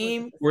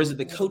scheme, or is it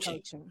the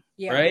coaching?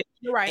 Yeah, right.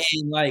 You're right.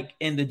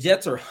 And the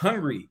Jets are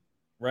hungry,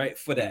 right,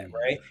 for that,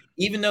 right?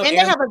 Even though they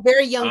have a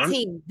very young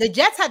team. The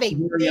Jets have a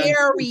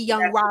very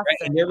young roster.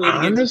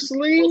 Right?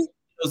 Honestly,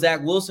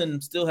 Zach Wilson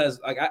still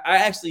has, like, I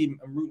actually am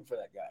rooting for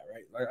that guy,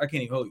 right? Like, I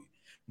can't even hold you,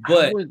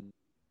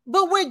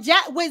 but what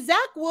Zach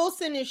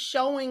Wilson is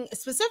showing,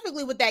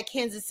 specifically with that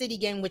Kansas City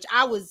game, which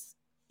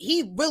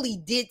he really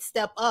did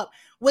step up,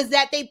 was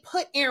that they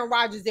put Aaron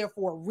Rodgers there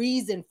for a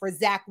reason for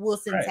Zach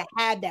Wilson to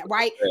have that,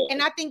 right?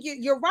 And I think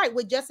you're right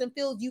with Justin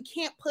Fields. You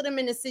can't put him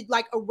in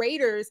like a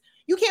Raiders.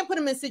 You can't put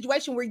him in a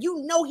situation where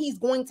he's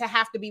going to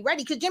have to be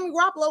ready, because Jimmy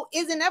Garoppolo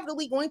is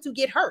inevitably going to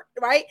get hurt,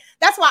 right?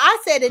 That's why I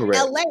said in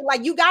LA,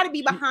 like, you got to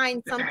be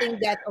behind something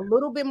that's a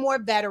little bit more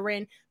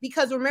veteran,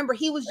 because remember,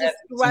 he was just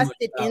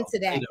thrusted into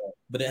that.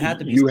 But it had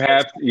to be. You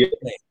have to. Yeah.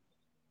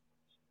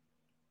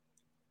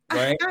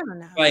 Right? I don't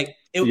know. Like,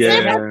 you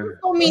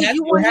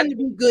want him to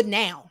be good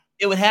now.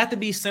 It would have to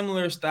be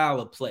similar style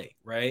of play,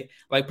 right?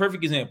 Like,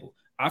 perfect example.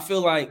 I feel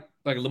like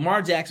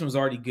Lamar Jackson was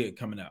already good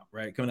coming out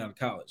of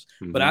college.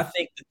 Mm-hmm. But I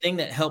think the thing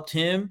that helped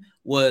him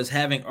was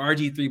having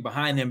RG3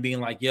 behind him, being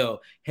like, yo,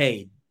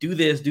 hey, do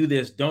this,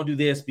 don't do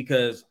this,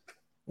 because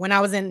when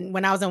I was in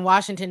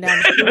Washington down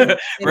the street,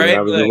 right?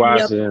 I was in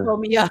Washington.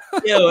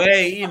 Yo,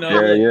 hey,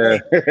 I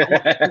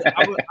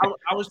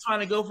was trying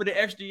to go for the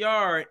extra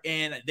yard,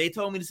 and they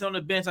told me to sit on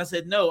the bench. I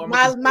said no.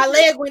 My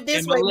leg went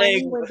this way, my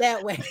knee went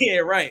that way. Yeah,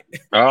 right.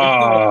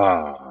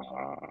 Oh.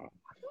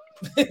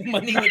 My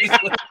knee went this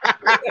way.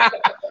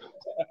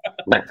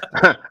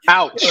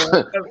 Ouch.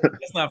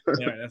 That's not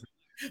fair.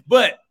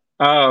 But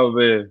oh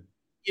man.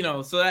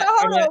 So that.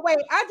 Hold on, wait.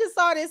 I just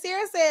saw this here.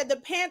 It said the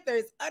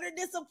Panthers utter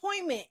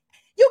disappointment.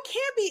 You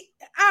can't be.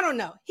 I don't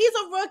know. He's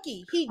a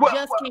rookie. He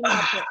just came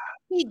up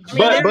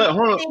there. But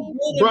hold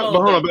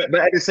on. But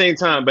at the same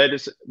time, at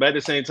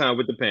the same time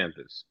with the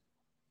Panthers,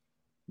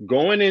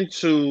 going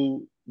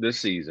into the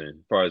season,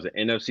 as far as the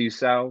NFC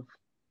South,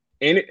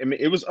 and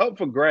it was up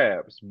for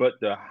grabs, but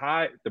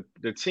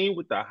the team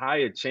with the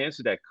higher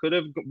chances that could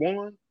have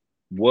won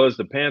was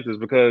the Panthers,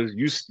 because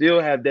you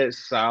still have that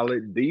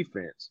solid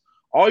defense.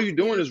 All you're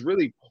doing is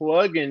really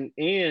plugging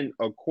in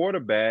a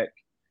quarterback.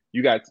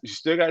 You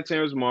still got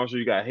Terrence Marshall.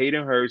 You got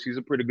Hayden Hurst. He's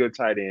a pretty good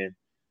tight end.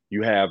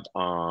 You have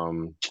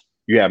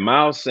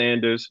Miles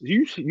Sanders.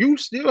 You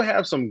still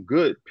have some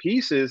good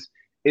pieces.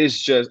 It's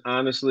just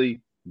honestly,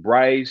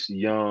 Bryce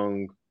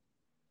Young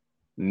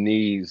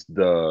needs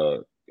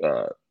the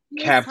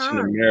Captain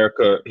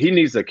America. He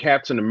needs a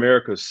Captain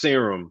America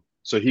serum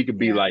so he could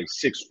be like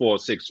 6'4",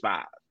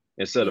 6'5"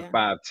 instead of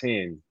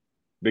 5'10",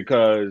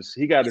 because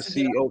he got to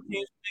see.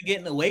 Get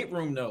in the weight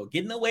room though.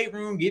 Get in the weight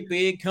room. Get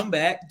big. Come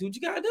back. Do what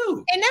you gotta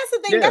do. And that's the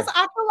thing. I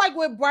feel like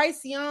with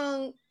Bryce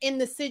Young in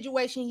the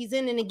situation he's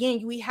in, and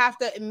again, we have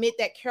to admit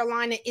that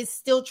Carolina is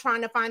still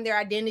trying to find their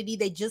identity.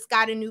 They just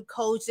got a new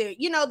coach.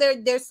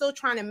 They're still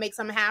trying to make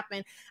something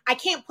happen. I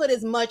can't put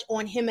as much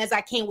on him as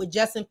I can with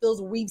Justin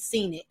Fields. We've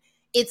seen it.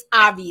 It's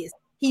obvious.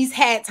 He's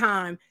had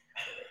time.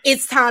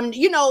 It's time, I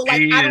don't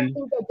think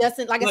that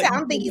Justin, like I said, I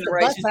don't think he's the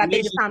best, but I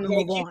think it's time to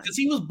move on. Because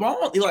he was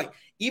balling,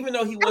 even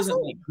though he wasn't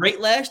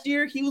great last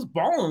year, he was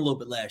balling a little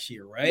bit last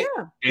year, right?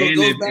 Yeah. So it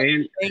goes back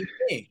to the same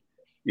thing.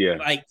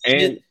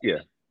 Yeah.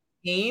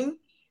 Team,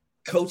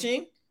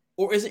 coaching,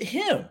 or is it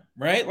him,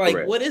 right?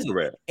 Correct. What is it?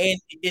 Correct. And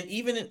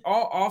even in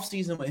all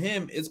offseason with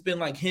him, it's been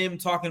like him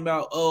talking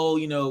about,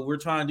 we're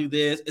trying to do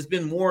this. It's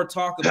been more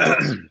talk about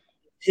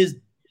his,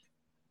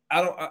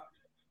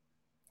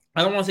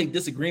 I don't want to say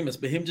disagreements,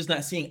 but him just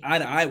not seeing eye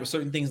to eye with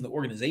certain things in the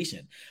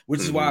organization, which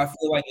is why I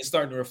feel like it's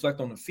starting to reflect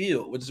on the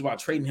field, which is why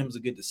trading him is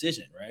a good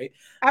decision, right?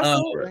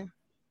 Absolutely.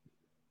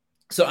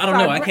 So I don't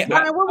know. I can't.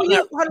 Brian, hold on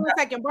a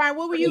second. Brian,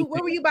 what were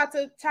you about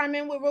to chime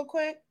in with real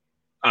quick?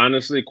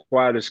 Honestly,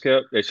 quiet as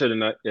kept. They should have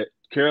not.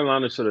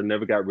 Carolina should have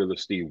never got rid of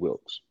Steve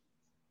Wilkes.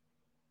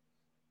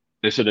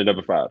 They should have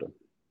never fired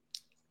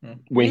him.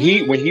 When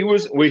he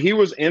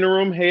was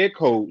interim head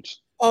coach.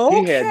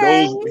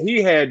 Okay.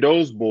 He had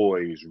those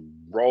boys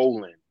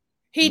rolling.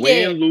 He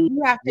did.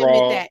 You have to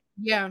admit that.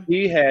 Yeah.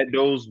 He had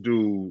those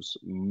dudes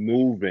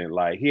moving.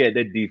 Like, he had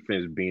that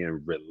defense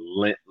being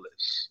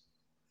relentless.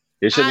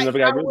 They should have never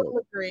got rid of him.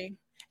 Agree.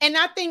 And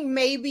I think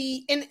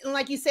maybe, and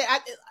like you said,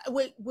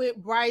 with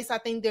Bryce, I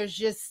think there's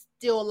just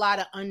still a lot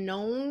of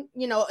unknown,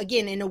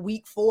 again, in a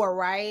week 4,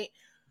 right?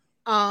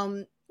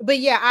 But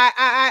yeah,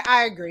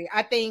 I agree.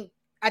 I think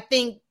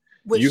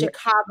with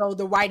Chicago,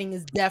 the writing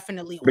is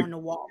definitely on the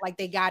wall. Like,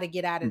 they got to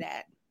get out of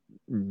that.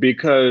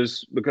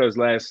 Because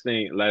last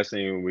thing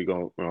we're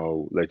gonna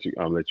let you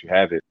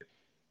have it.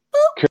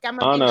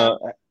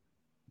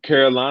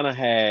 Carolina.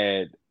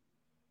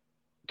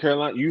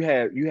 You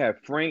had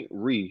Frank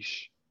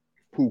Reich,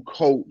 who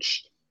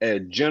coached a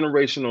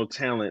generational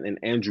talent in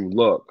Andrew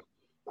Luck,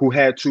 who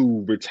had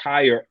to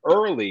retire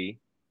early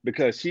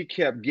because he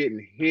kept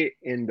getting hit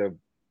in the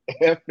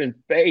effing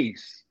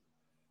face.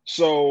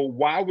 So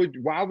why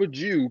would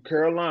you,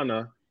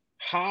 Carolina,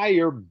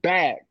 hire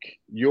back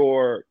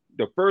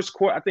the first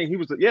quarter? I think he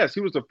was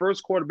the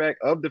first quarterback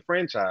of the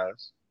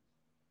franchise.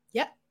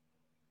 Yep.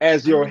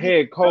 As your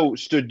head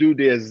coach to do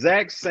the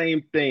exact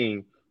same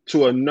thing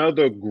to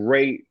another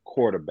great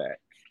quarterback.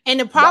 And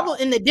the problem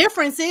and the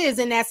difference is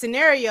in that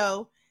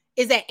scenario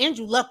is that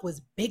Andrew Luck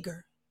was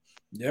bigger.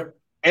 Yep.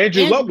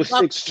 Andrew Luck was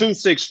 6'2",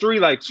 6'3",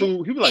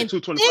 he was like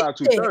 225,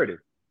 230.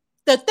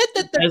 As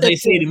they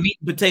say, the meat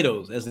and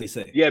potatoes, as they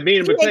say. Yeah, meat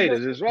and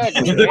potatoes,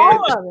 exactly.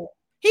 All of it.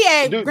 He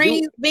had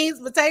beans,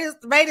 potatoes,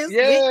 tomatoes.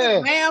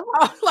 Yeah, ma'am.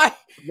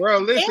 Bro,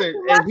 listen,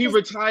 and he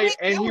retired,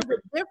 and he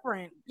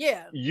different.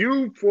 Yeah,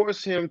 you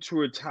forced him to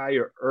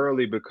retire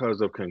early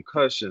because of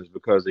concussions,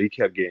 because he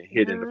kept getting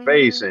hit in the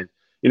face, and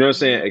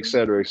et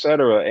cetera, et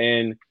cetera.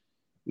 And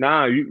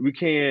we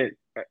can't.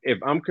 If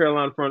I'm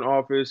Carolina front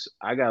office,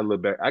 I gotta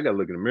look back. I gotta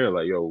look in the mirror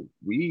like, yo,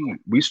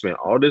 we spent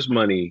all this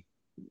money,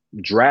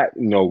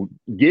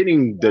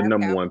 getting the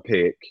number 1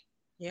 pick.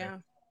 Yeah,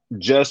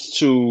 just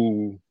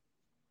to.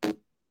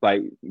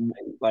 Like,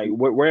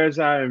 where's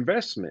our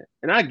investment?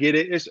 And I get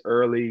it. It's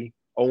early,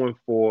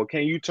 0-4.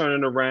 Can you turn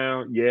it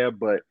around? Yeah,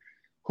 but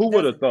who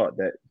would have thought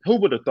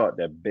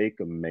that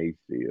Baker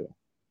Mayfield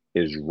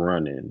is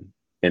running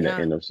in the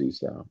NFC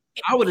South?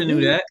 I would have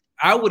knew that.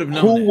 I would have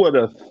known. Who would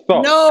have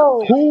thought?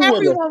 No,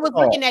 everyone was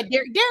looking at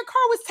Derek. Derek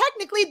Carr was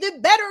technically the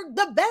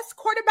best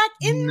quarterback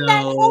in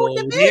that whole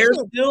division. They're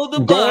still the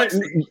Bucs.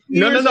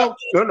 No.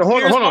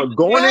 Hold on.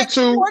 Going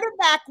into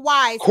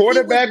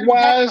quarterback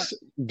wise,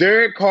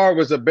 Derek Carr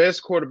was the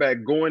best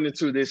quarterback going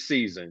into this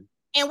season.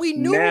 And we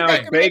knew now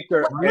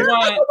Baker was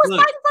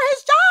fighting for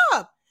his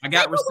job. I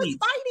got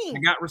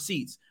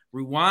receipts.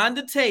 Rewind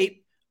the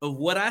tape of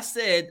what I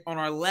said on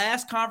our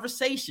last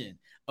conversation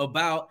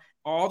about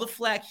all the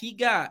flack he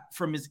got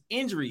from his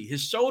injury,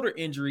 his shoulder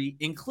injury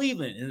in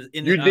Cleveland.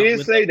 You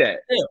did say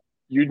that.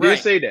 You did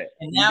say that.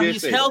 And now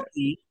he's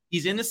healthy.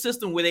 He's in the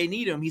system where they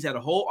need him. He's had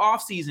a whole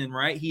offseason,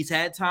 right? He's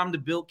had time to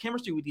build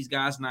chemistry with these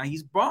guys. Now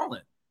he's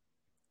balling.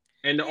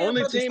 And the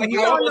only team we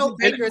all know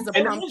Baker's a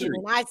pumpkin.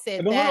 And I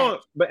said that.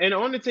 And the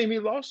only team he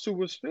lost to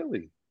was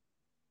Philly.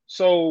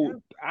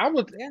 So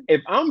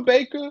if I'm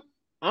Baker,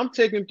 I'm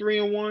taking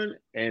 3-1,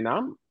 and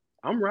I'm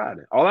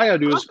riding. All I gotta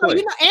do is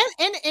play.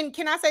 And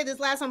can I say this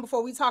last one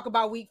before we talk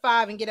about week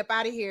 5 and get up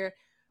out of here?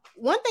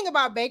 One thing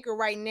about Baker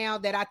right now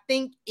that I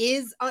think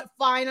is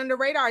flying under the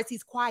radar is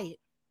he's quiet.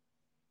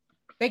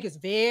 Baker's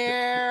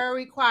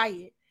very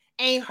quiet.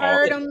 Ain't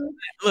heard him.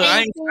 Look,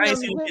 I ain't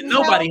seen him in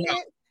nobody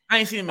else. I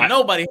ain't seen him in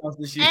nobody else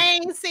this year. I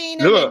ain't seen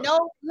him in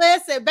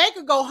listen,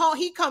 Baker go home.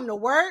 He come to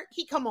work.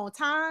 He come on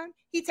time.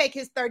 He take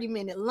his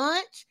 30-minute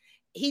lunch.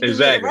 He just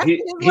he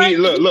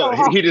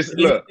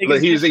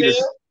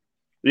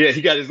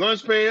got his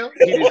lunch pail.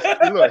 He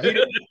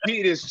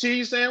eat his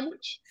cheese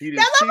sandwich. He eat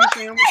his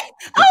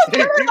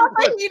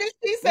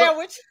cheese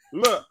sandwich.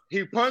 Look,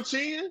 he punch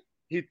in.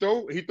 He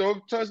throw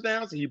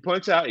touchdowns. He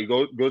punch out. He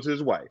go to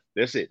his wife.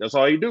 That's it. That's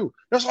all you do.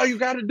 That's all you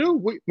got to do.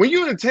 When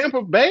you in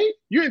Tampa Bay,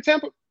 you in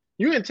Tampa,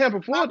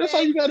 Florida. That's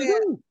all you got to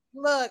do.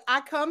 Look,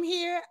 I come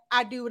here.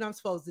 I do what I'm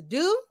supposed to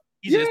do.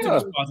 He's just too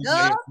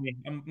responsible.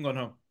 I'm going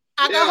home.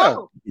 I go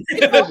home.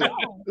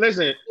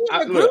 Listen.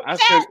 I got to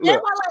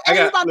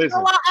go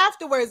out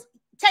afterwards.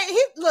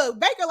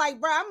 Baker like,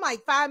 bro, I'm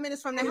like 5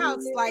 minutes from the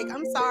house. Like,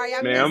 I'm sorry.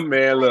 I'm 5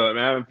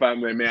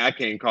 minutes. Man, I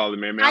can't call it,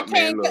 man. I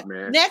can't look,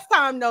 man. Next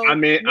time, though.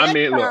 I'm in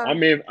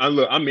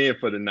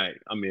for the night.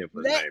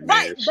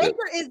 Right.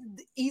 Baker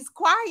he's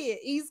quiet.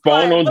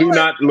 Phone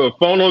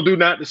don't do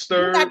not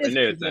disturb and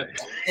everything.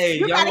 Hey,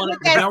 if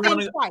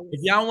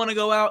y'all want to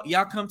go out,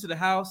 y'all come to the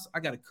house. I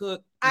got to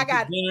cook. I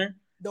got dinner.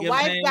 The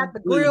wife got the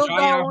grill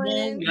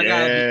going.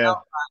 I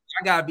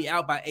gotta be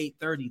out by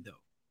 8:30 though.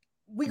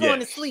 We going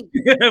to sleep.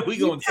 We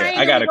going to sleep.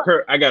 I got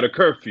a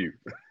curfew.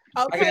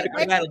 Okay,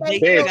 I got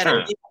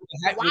a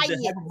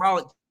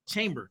hyperbolic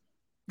chamber.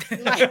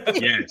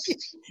 Yes.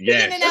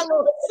 Get in that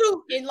little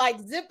suit and like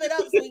zip it up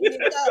so you can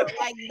go.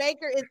 Like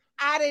Baker is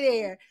out of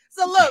there.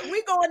 So look,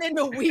 we going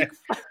into week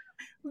 5.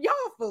 Y'all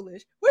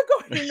foolish. We're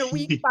going into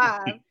week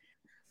 5.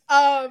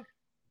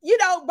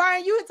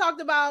 Brian, you had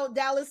talked about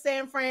Dallas,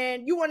 San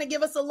Fran. You want to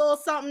give us a little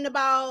something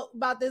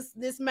about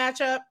this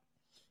matchup?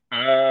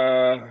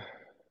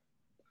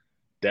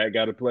 That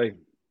got to play.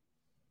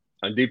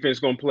 And defense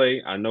gonna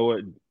play. I know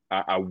it.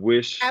 I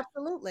wish.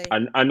 Absolutely.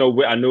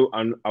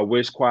 I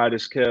wish quiet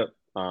is kept.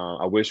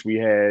 I wish we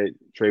had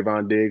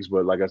Trayvon Diggs,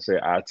 but like I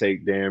said, I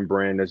take Dan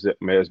Brand as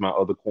my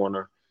other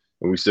corner,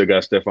 and we still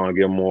got Stephon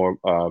Gilmore.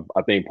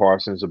 I think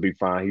Parsons will be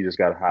fine. He just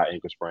got a high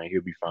ankle sprain.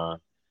 He'll be fine.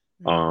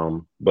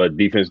 But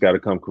defense got to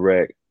come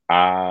correct.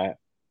 I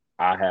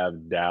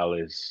have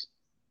Dallas.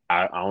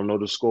 I don't know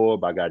the score,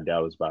 but I got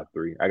Dallas by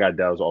 3. I got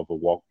Dallas off a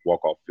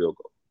walk-off field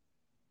goal.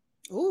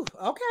 Ooh,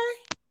 okay.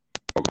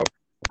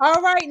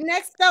 All right,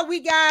 next up we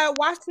got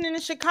Washington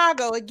and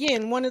Chicago.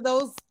 Again, one of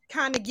those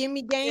kind of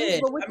gimme games.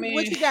 But what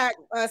you got,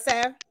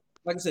 Sav?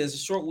 Like I said, it's a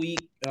short week.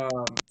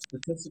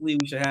 Statistically,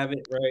 we should have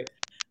it, right?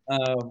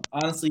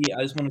 Honestly,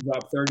 I just want to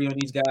drop 30 on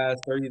these guys,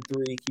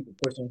 33, keep it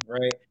pushing,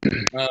 right? We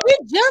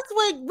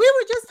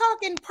were just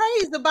talking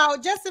praise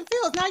about Justin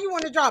Fields. Now you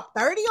want to drop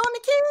 30 on the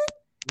kid?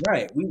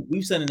 Right,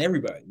 we sending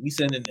everybody. We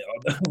sending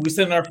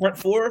our front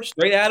 4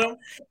 straight at them,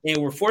 and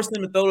we're forcing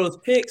them to throw those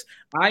picks.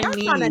 I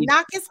need a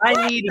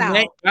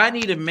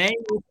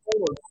manual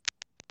force.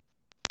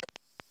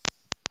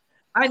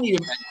 I need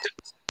a. Is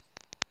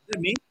it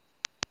me?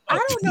 I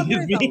don't know.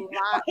 There's a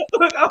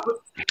lot.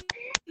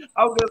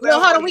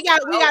 Hold on. We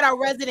got our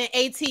resident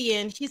AT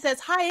in. She says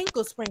high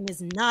ankle sprain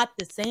is not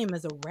the same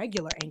as a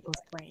regular ankle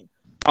sprain.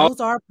 Those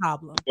are a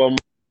problem.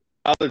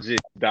 Apology,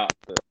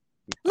 doctor.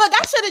 Look,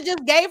 I should have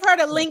just gave her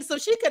the link so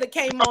she could have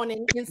came on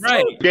and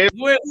right.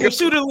 We're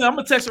shooting. I'm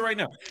gonna text her right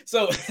now.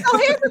 So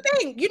here's the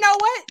thing. You know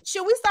what?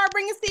 Should we start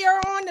bringing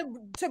Sierra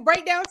on to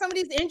break down some of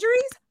these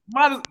injuries?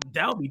 That'll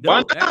be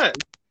dope. Why not?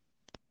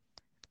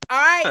 All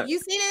right, you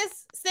see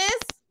this, sis?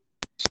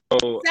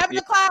 7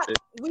 o'clock.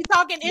 We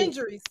talking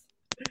injuries.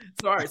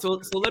 Sorry.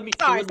 So let me.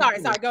 Sorry. Go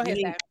ahead,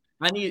 Sam.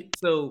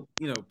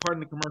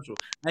 Pardon the commercial.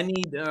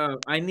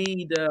 I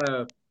need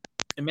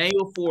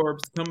Emmanuel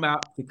Forbes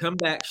to come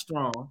back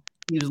strong.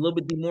 He was a little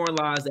bit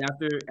demoralized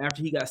after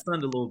he got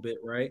stunned a little bit,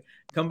 right?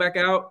 Come back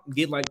out,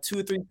 get like 2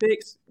 or 3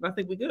 picks, and I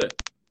think we're good.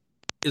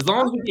 As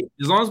long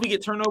as we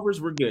get turnovers,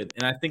 we're good.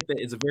 And I think that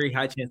it's a very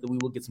high chance that we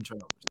will get some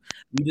turnovers.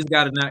 We just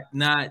gotta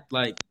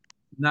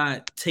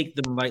not take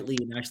them lightly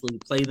and actually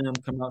play them,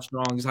 come out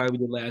strong, just how we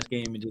did last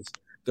game, and just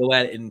go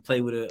at it and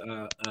play with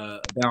a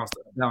balanced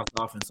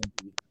offense.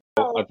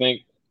 I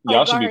think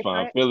y'all should be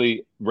fine.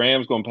 Philly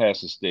Rams gonna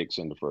pass the sticks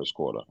in the first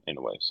quarter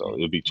anyway, so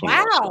it'll be 20.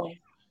 Wow.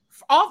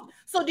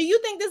 So do you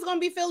think this is gonna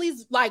be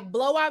Philly's like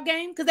blowout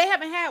game? Because they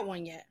haven't had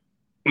one yet.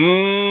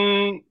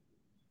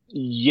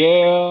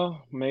 Yeah,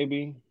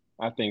 maybe.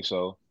 I think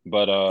so.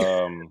 But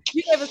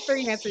you gave us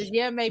 3 answers.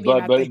 Yeah, maybe.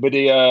 But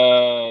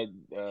the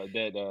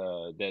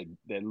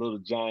that little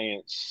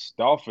Giants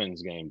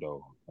Dolphins game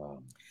though.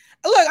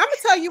 Look, I'm gonna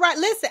tell you right.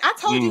 Listen, I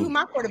told you who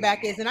my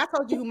quarterback is, and I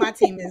told you who my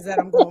team is that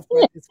I'm going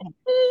for this week.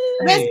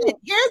 Listen,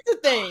 here's the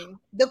thing.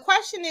 The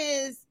question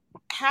is,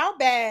 how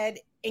bad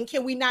and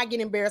can we not get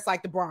embarrassed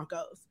like the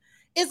Broncos?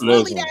 It's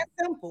really that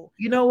simple.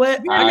 You know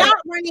what? You're not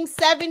running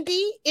 70.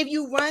 If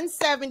you run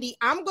 70,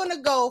 I'm going to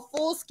go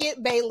full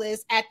Skip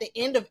Bayless at the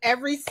end of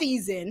every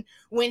season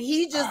when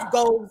he just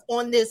goes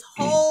on this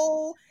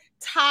whole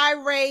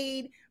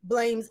tirade,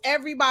 blames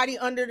everybody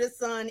under the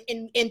sun,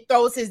 and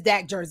throws his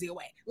Dak jersey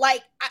away.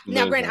 Like,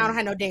 now, granted, I don't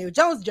have no Daniel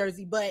Jones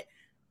jersey, but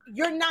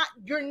you're not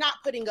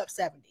putting up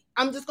 70.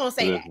 I'm just going to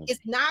say that.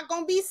 It's not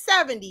going to be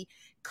 70.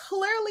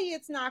 Clearly,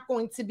 it's not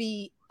going to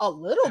be a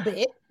little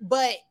bit,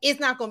 but it's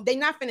not going. They're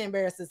not going to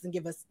embarrass us and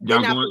give us. You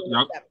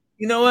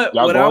know what?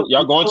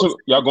 Y'all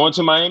going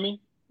to Miami?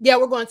 Yeah,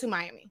 we're going to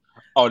Miami.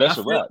 Oh, that's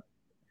a wrap.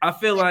 I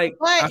feel like.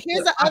 But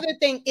here's the other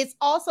thing. It's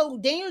also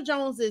Daniel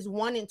Jones is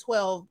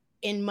 1-12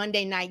 in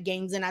Monday night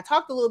games, and I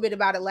talked a little bit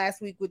about it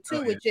last week with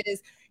which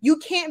is you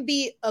can't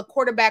be a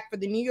quarterback for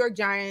the New York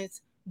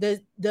Giants, the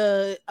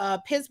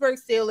Pittsburgh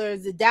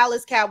Steelers, the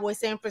Dallas Cowboys,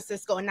 San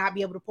Francisco, and not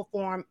be able to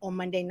perform on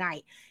Monday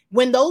night.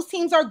 When those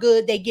teams are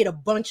good, they get a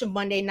bunch of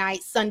Monday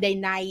night, Sunday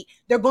night.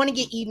 They're going to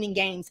get evening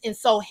games. And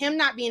so him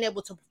not being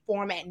able to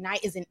perform at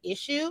night is an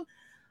issue.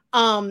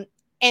 And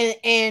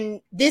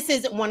this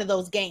isn't one of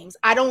those games.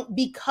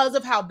 Because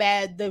of how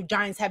bad the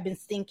Giants have been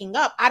stinking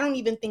up, I don't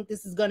even think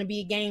this is going to be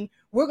a game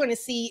we're going to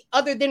see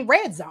other than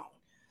red zone.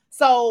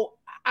 So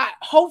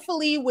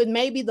hopefully with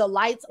maybe the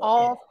lights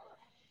off,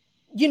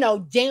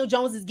 Daniel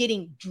Jones is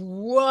getting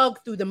drugged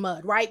through the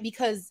mud, right?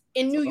 Because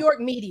in New York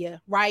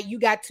media, right, you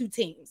got two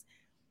teams.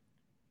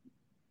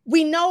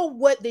 We know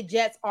what the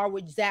Jets are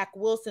with Zach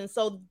Wilson,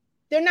 so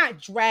they're not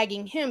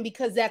dragging him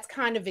because that's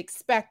kind of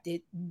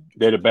expected.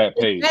 They're the bad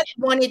page.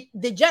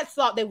 The Jets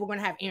thought they were going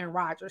to have Aaron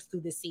Rodgers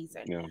through the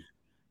season. Yeah.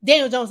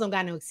 Daniel Jones don't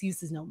got no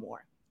excuses no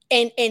more.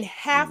 And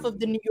half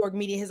of the New York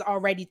media has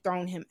already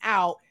thrown him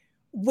out.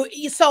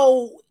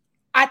 So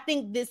I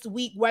think this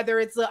week, whether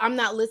it's I'm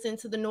not listening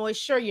to the noise,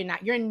 sure you're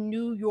not. You're in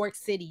New York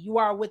City. You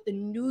are with the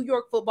New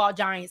York Football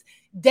Giants.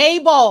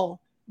 Daboll,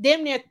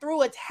 damn near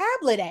threw a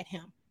tablet at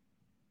him.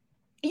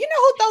 You know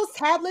who throws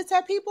tablets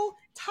at people?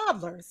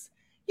 Toddlers.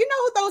 You know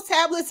who throws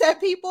tablets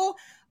at people?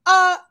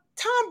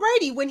 Tom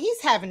Brady when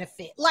he's having a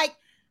fit. Like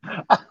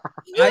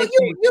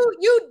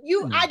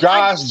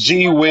Gosh,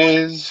 gee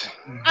whiz.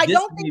 I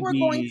don't think we're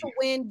going to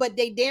win, but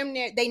they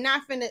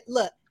not finna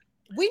look.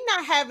 We're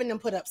not having them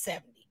put up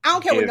 70. I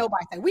don't care what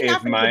nobody says. We're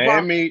not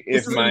Miami.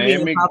 This is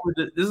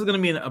going to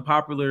be a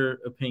popular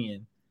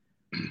opinion.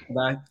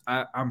 But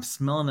I'm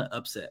smelling an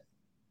upset.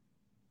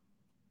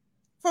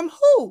 From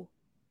who?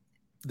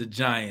 The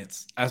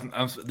Giants. I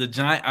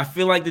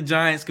feel like the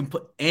Giants can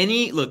put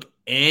any.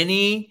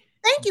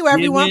 Thank you,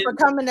 everyone, for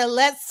coming to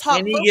Let's Talk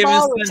any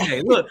Football. Given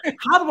Sunday. Look,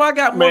 how do I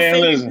got more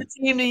faith in the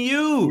team than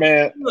you?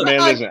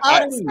 Listen.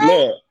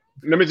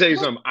 Let me tell you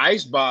something.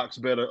 Icebox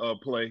better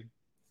play.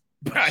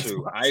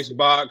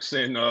 Icebox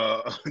and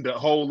the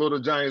whole little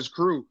Giants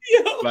crew.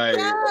 Like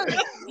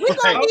we're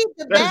gonna need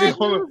the bad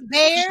news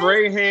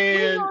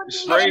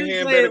bears.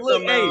 Strahan better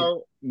come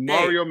out.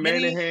 Mario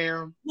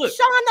Manningham. Look,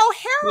 Sean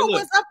O'Hara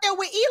was up there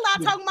with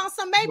Eli talking about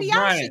maybe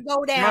I should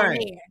go down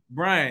there.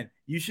 Brian,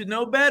 you should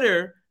know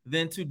better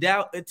than to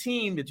doubt a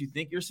team that you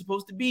think you're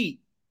supposed to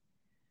beat.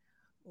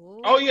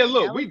 Look,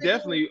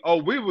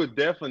 we were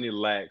definitely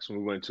lax when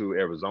we went to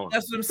Arizona.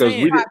 That's what I'm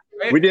saying.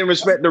 We didn't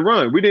respect the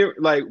run. We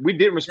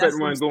didn't respect the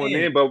run going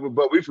in,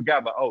 but we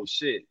forgot about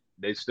shit.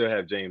 They still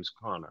have James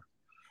Conner.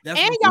 And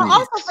y'all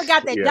also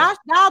forgot that Josh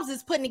Dobbs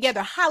is putting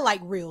together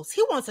highlight reels.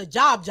 He wants a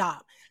job.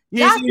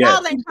 Josh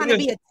Dobbs ain't trying to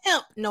be a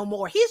temp no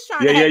more. He's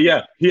trying to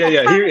He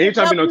ain't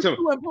trying to be no temp.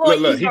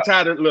 Look,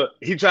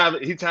 he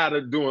tired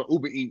of doing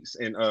Uber Eats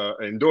and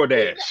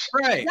DoorDash.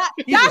 Right.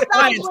 Josh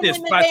Dobbs went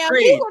in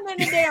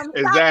the damn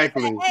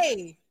exactly.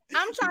 Hey,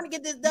 I'm trying to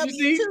get this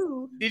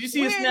W-2. Did you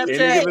see his Snapchat?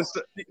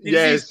 Did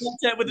you see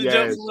Snapchat with the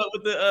jokes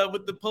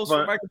with the post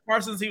from Michael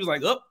Parsons? He was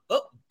like, "Oh,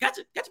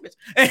 gotcha, bitch."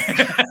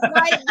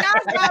 Like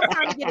Josh Dobbs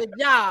trying to get a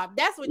job.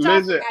 That's what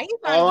y'all got.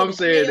 All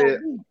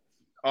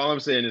I'm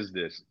saying is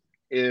this.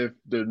 If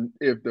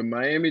the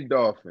Miami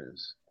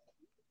Dolphins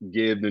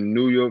give the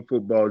New York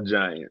Football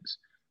Giants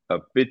a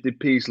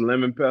 50-piece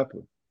lemon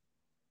pepper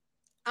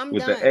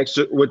with the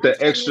extra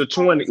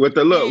 20 with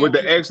the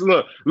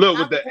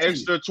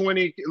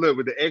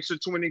extra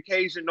 20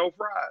 Cajun no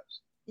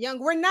fries. Young,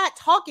 we're not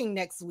talking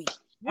next week.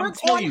 We're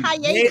on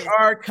hiatus. They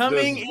are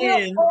coming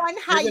in. On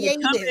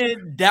hiatus.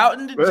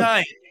 Doubting the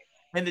Giants.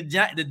 And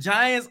the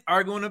Giants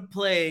are going to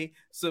play.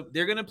 So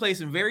they're going to play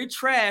some very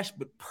trash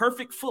but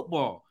perfect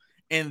football.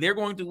 And they're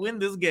going to win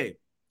this game.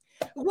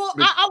 Well,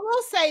 I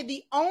will say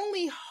the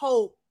only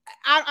hope,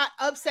 I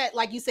upset,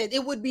 like you said,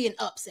 it would be an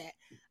upset.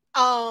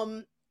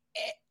 I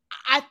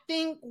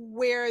think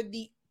where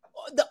the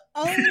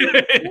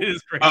only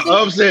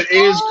upset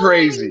is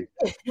crazy.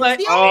 Like,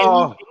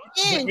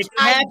 inch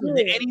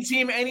any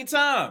team,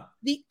 anytime.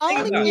 The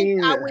only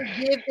inch I would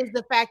give is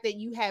the fact that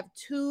you have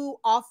two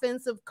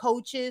offensive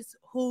coaches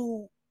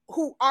who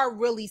who are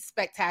really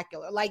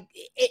spectacular. Like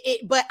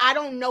but I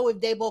don't know if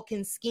Daboll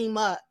can scheme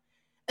up.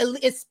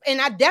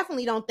 And I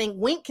definitely don't think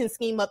Wink can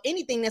scheme up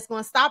anything that's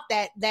going to stop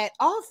that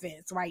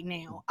offense right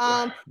now.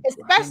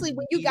 Especially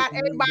when you got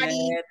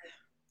everybody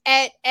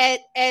at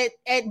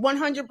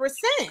 100%.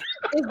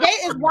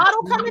 Is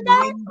Waddle coming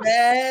back?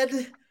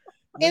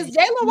 Is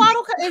Jalen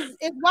Waddle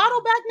is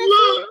Waddle back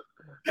next week?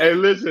 Hey,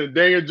 listen,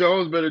 Daniel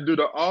Jones better do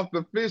the off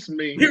the fist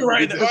meme. You're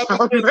right. Like,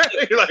 I'm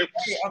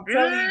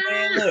telling you,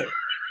 man. Look,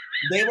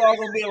 they all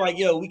gonna be like,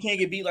 "Yo, we can't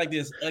get beat like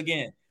this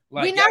again."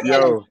 Like,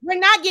 we're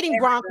not getting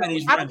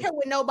Broncos. I don't care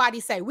what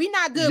nobody say. We're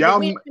not good, but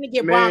we ain't gonna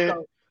get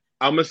Broncos.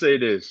 I'm gonna say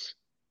this.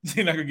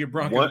 You're not gonna get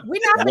Broncos. We're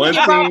not gonna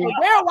get Broncos.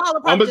 Darren Waller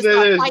probably just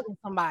start fighting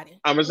somebody.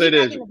 I'm gonna say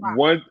this.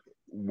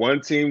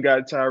 One team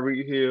got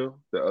Tyreek Hill,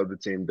 the other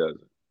team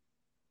doesn't.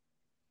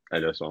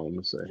 And that's all I'm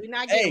gonna say. We're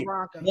not getting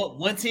Broncos.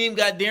 One team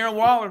got Darren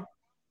Waller.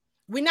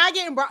 We're not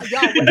getting Broncos.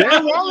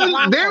 Darren Waller. We're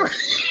not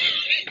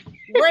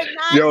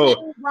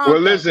getting Broncos. Well,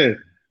 listen.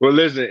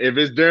 If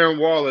it's Darren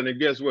Waller, then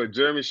guess what?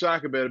 Jeremy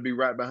Shocker better be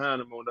right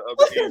behind him on the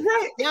other end.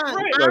 Right.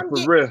 Like,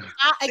 for real.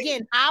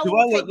 I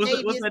will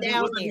take Davis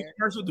down there.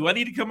 Do I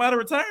need to come out of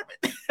retirement?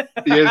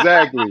 Yeah,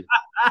 exactly.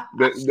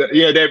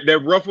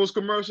 That Ruffles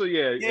commercial.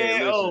 Yeah.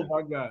 Oh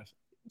my gosh.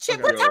 Put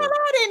Tyler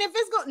in if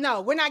it's going. No,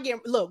 we're not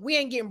getting. Look, we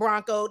ain't getting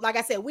Bronco. Like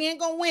I said, we ain't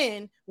gonna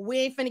win. We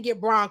ain't finna get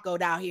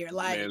Broncoed out here.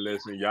 Like, man,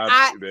 listen, y'all.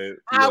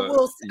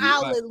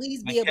 I'll at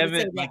least be able to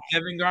say that. Like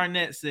Kevin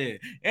Garnett said,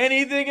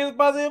 anything is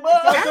possible.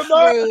 That's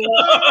rude.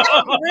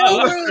 That's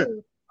real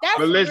rude.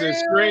 But listen,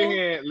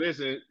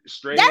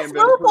 Strahan. That's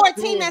rude for a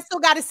team that still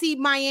got to see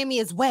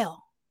Miami as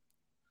well.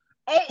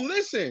 Oh,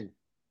 listen,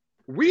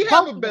 we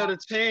have a better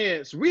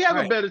chance. We have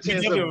a better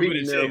chance of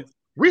beating them.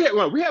 We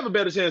have a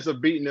better chance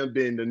of beating them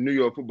than the New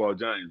York Football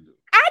Giants do.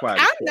 I'm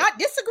not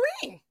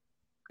disagreeing.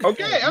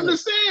 Okay, I'm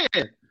just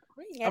saying.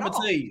 I'm gonna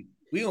tell you,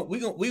 we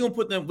gonna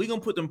put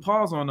them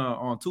paws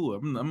on Tua.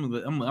 I'm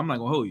not gonna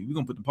hold you. We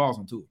gonna put them paws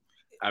on Tua.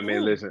 I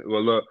mean, listen.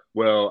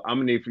 Well, I'm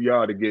gonna need for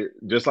y'all to get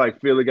just like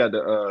Philly got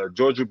the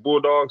Georgia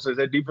Bulldogs as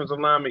that defensive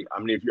lineman. I'm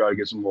gonna need for y'all to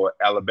get some more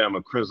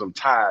Alabama Crimson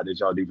Tide as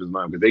y'all defensive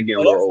lineman because they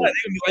getting a little old.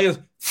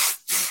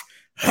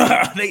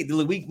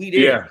 We there.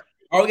 Yeah.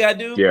 All we gotta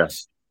do. Yeah.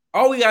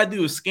 All we gotta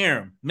do is scare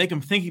him, make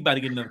him think he about to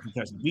get another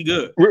concussion. We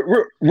good.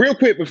 Real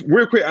quick.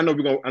 I know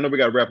we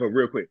gotta wrap up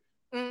real quick.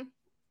 Mm.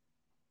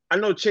 I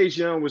know Chase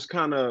Young was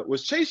kind of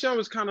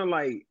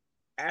like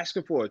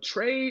asking for a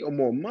trade or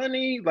more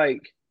money.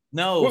 Like,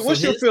 no.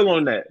 What's your feel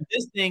on that?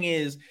 This thing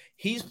is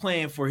he's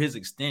playing for his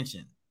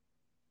extension.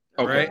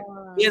 Okay. Right?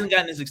 He hasn't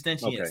gotten his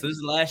extension yet, so this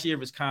is the last year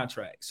of his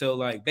contract. So,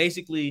 like,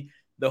 basically,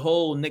 the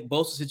whole Nick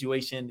Bosa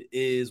situation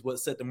is what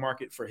set the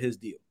market for his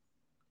deal.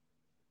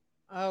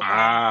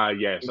 Okay.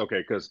 Yes.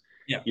 Okay. Because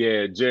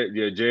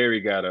Jerry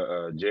got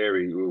a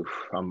Jerry. Oof,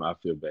 I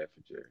feel bad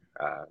for Jerry.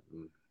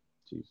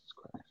 Jesus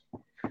Christ.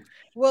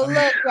 Well,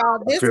 look,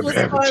 y'all. This was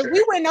fun.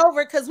 We went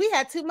over because we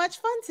had too much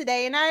fun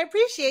today, and I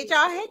appreciate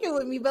y'all hanging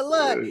with me. But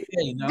look,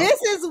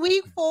 this is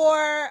week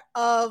 4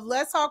 of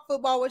Let's Talk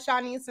Football with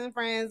Shawnee's and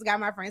friends.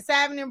 Got my friend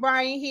Savin and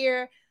Brian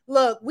here.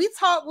 Look, we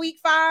talk week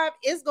 5.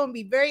 It's going to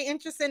be very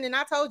interesting. And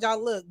I told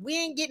y'all, look, we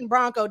ain't getting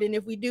Broncoed. And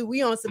if we do,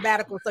 we on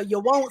sabbatical. So you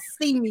won't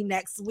see me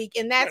next week.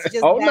 And that's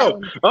just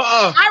no.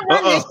 I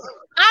run this.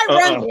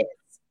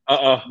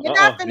 You're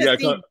not finna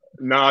see me.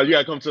 Nah, you got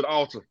to come to the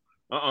altar.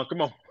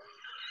 Come on.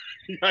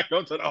 You got to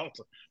come to the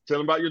altar. Tell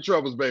them about your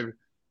troubles, baby.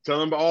 Tell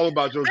them all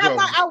about your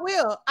troubles. I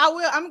will. I'm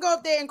going to go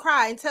up there and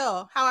cry and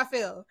tell how I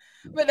feel.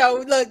 But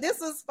no, look,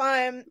 this was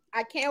fun.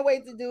 I can't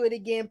wait to do it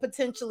again,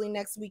 potentially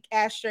next week,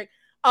 asterisk.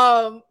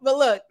 But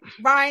look,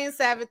 Brian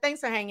Savin,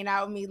 thanks for hanging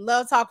out with me.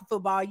 Love talking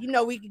football. You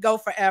know we could go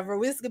forever.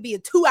 This could be a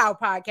 2-hour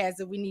podcast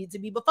if we need to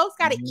be, but folks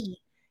got to eat,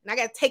 and I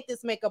got to take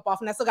this makeup off,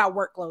 and I still got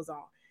work clothes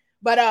on.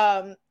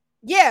 But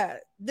yeah,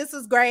 this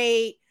is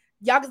great.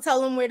 Y'all can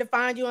tell them where to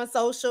find you on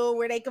social,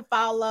 where they can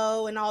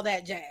follow, and all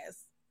that jazz.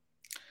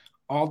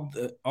 All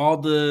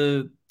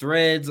the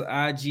threads,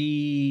 IG.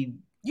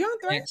 You on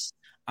Threads?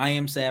 I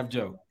am Sav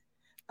Joe.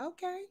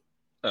 Okay.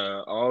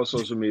 All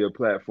social media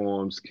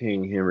platforms,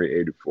 King Henry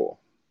 84.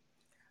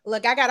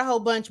 Look, I got a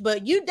whole bunch,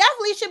 but you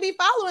definitely should be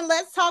following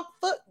Let's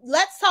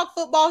Talk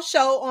Football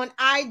show on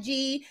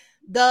IG.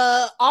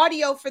 The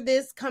audio for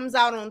this comes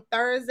out on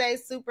Thursday.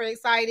 Super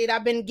excited.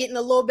 I've been getting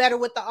a little better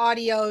with the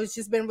audio. It's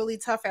just been really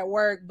tough at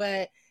work,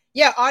 but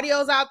yeah,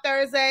 audio's out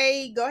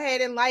Thursday. Go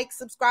ahead and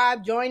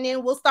subscribe, join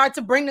in. We'll start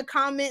to bring the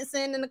comments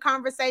in the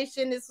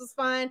conversation. This was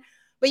fun.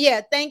 But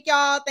yeah, thank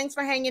y'all. Thanks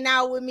for hanging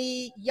out with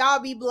me. Y'all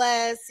be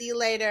blessed. See you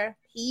later.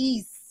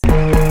 Peace.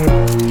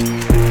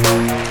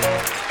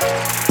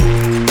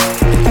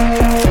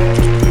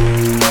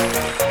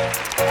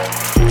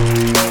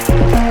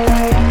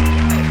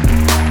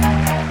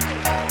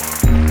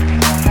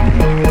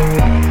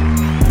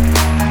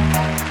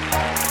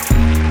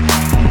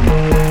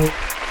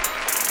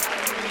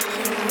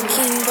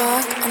 King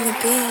Bach on the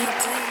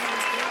beat.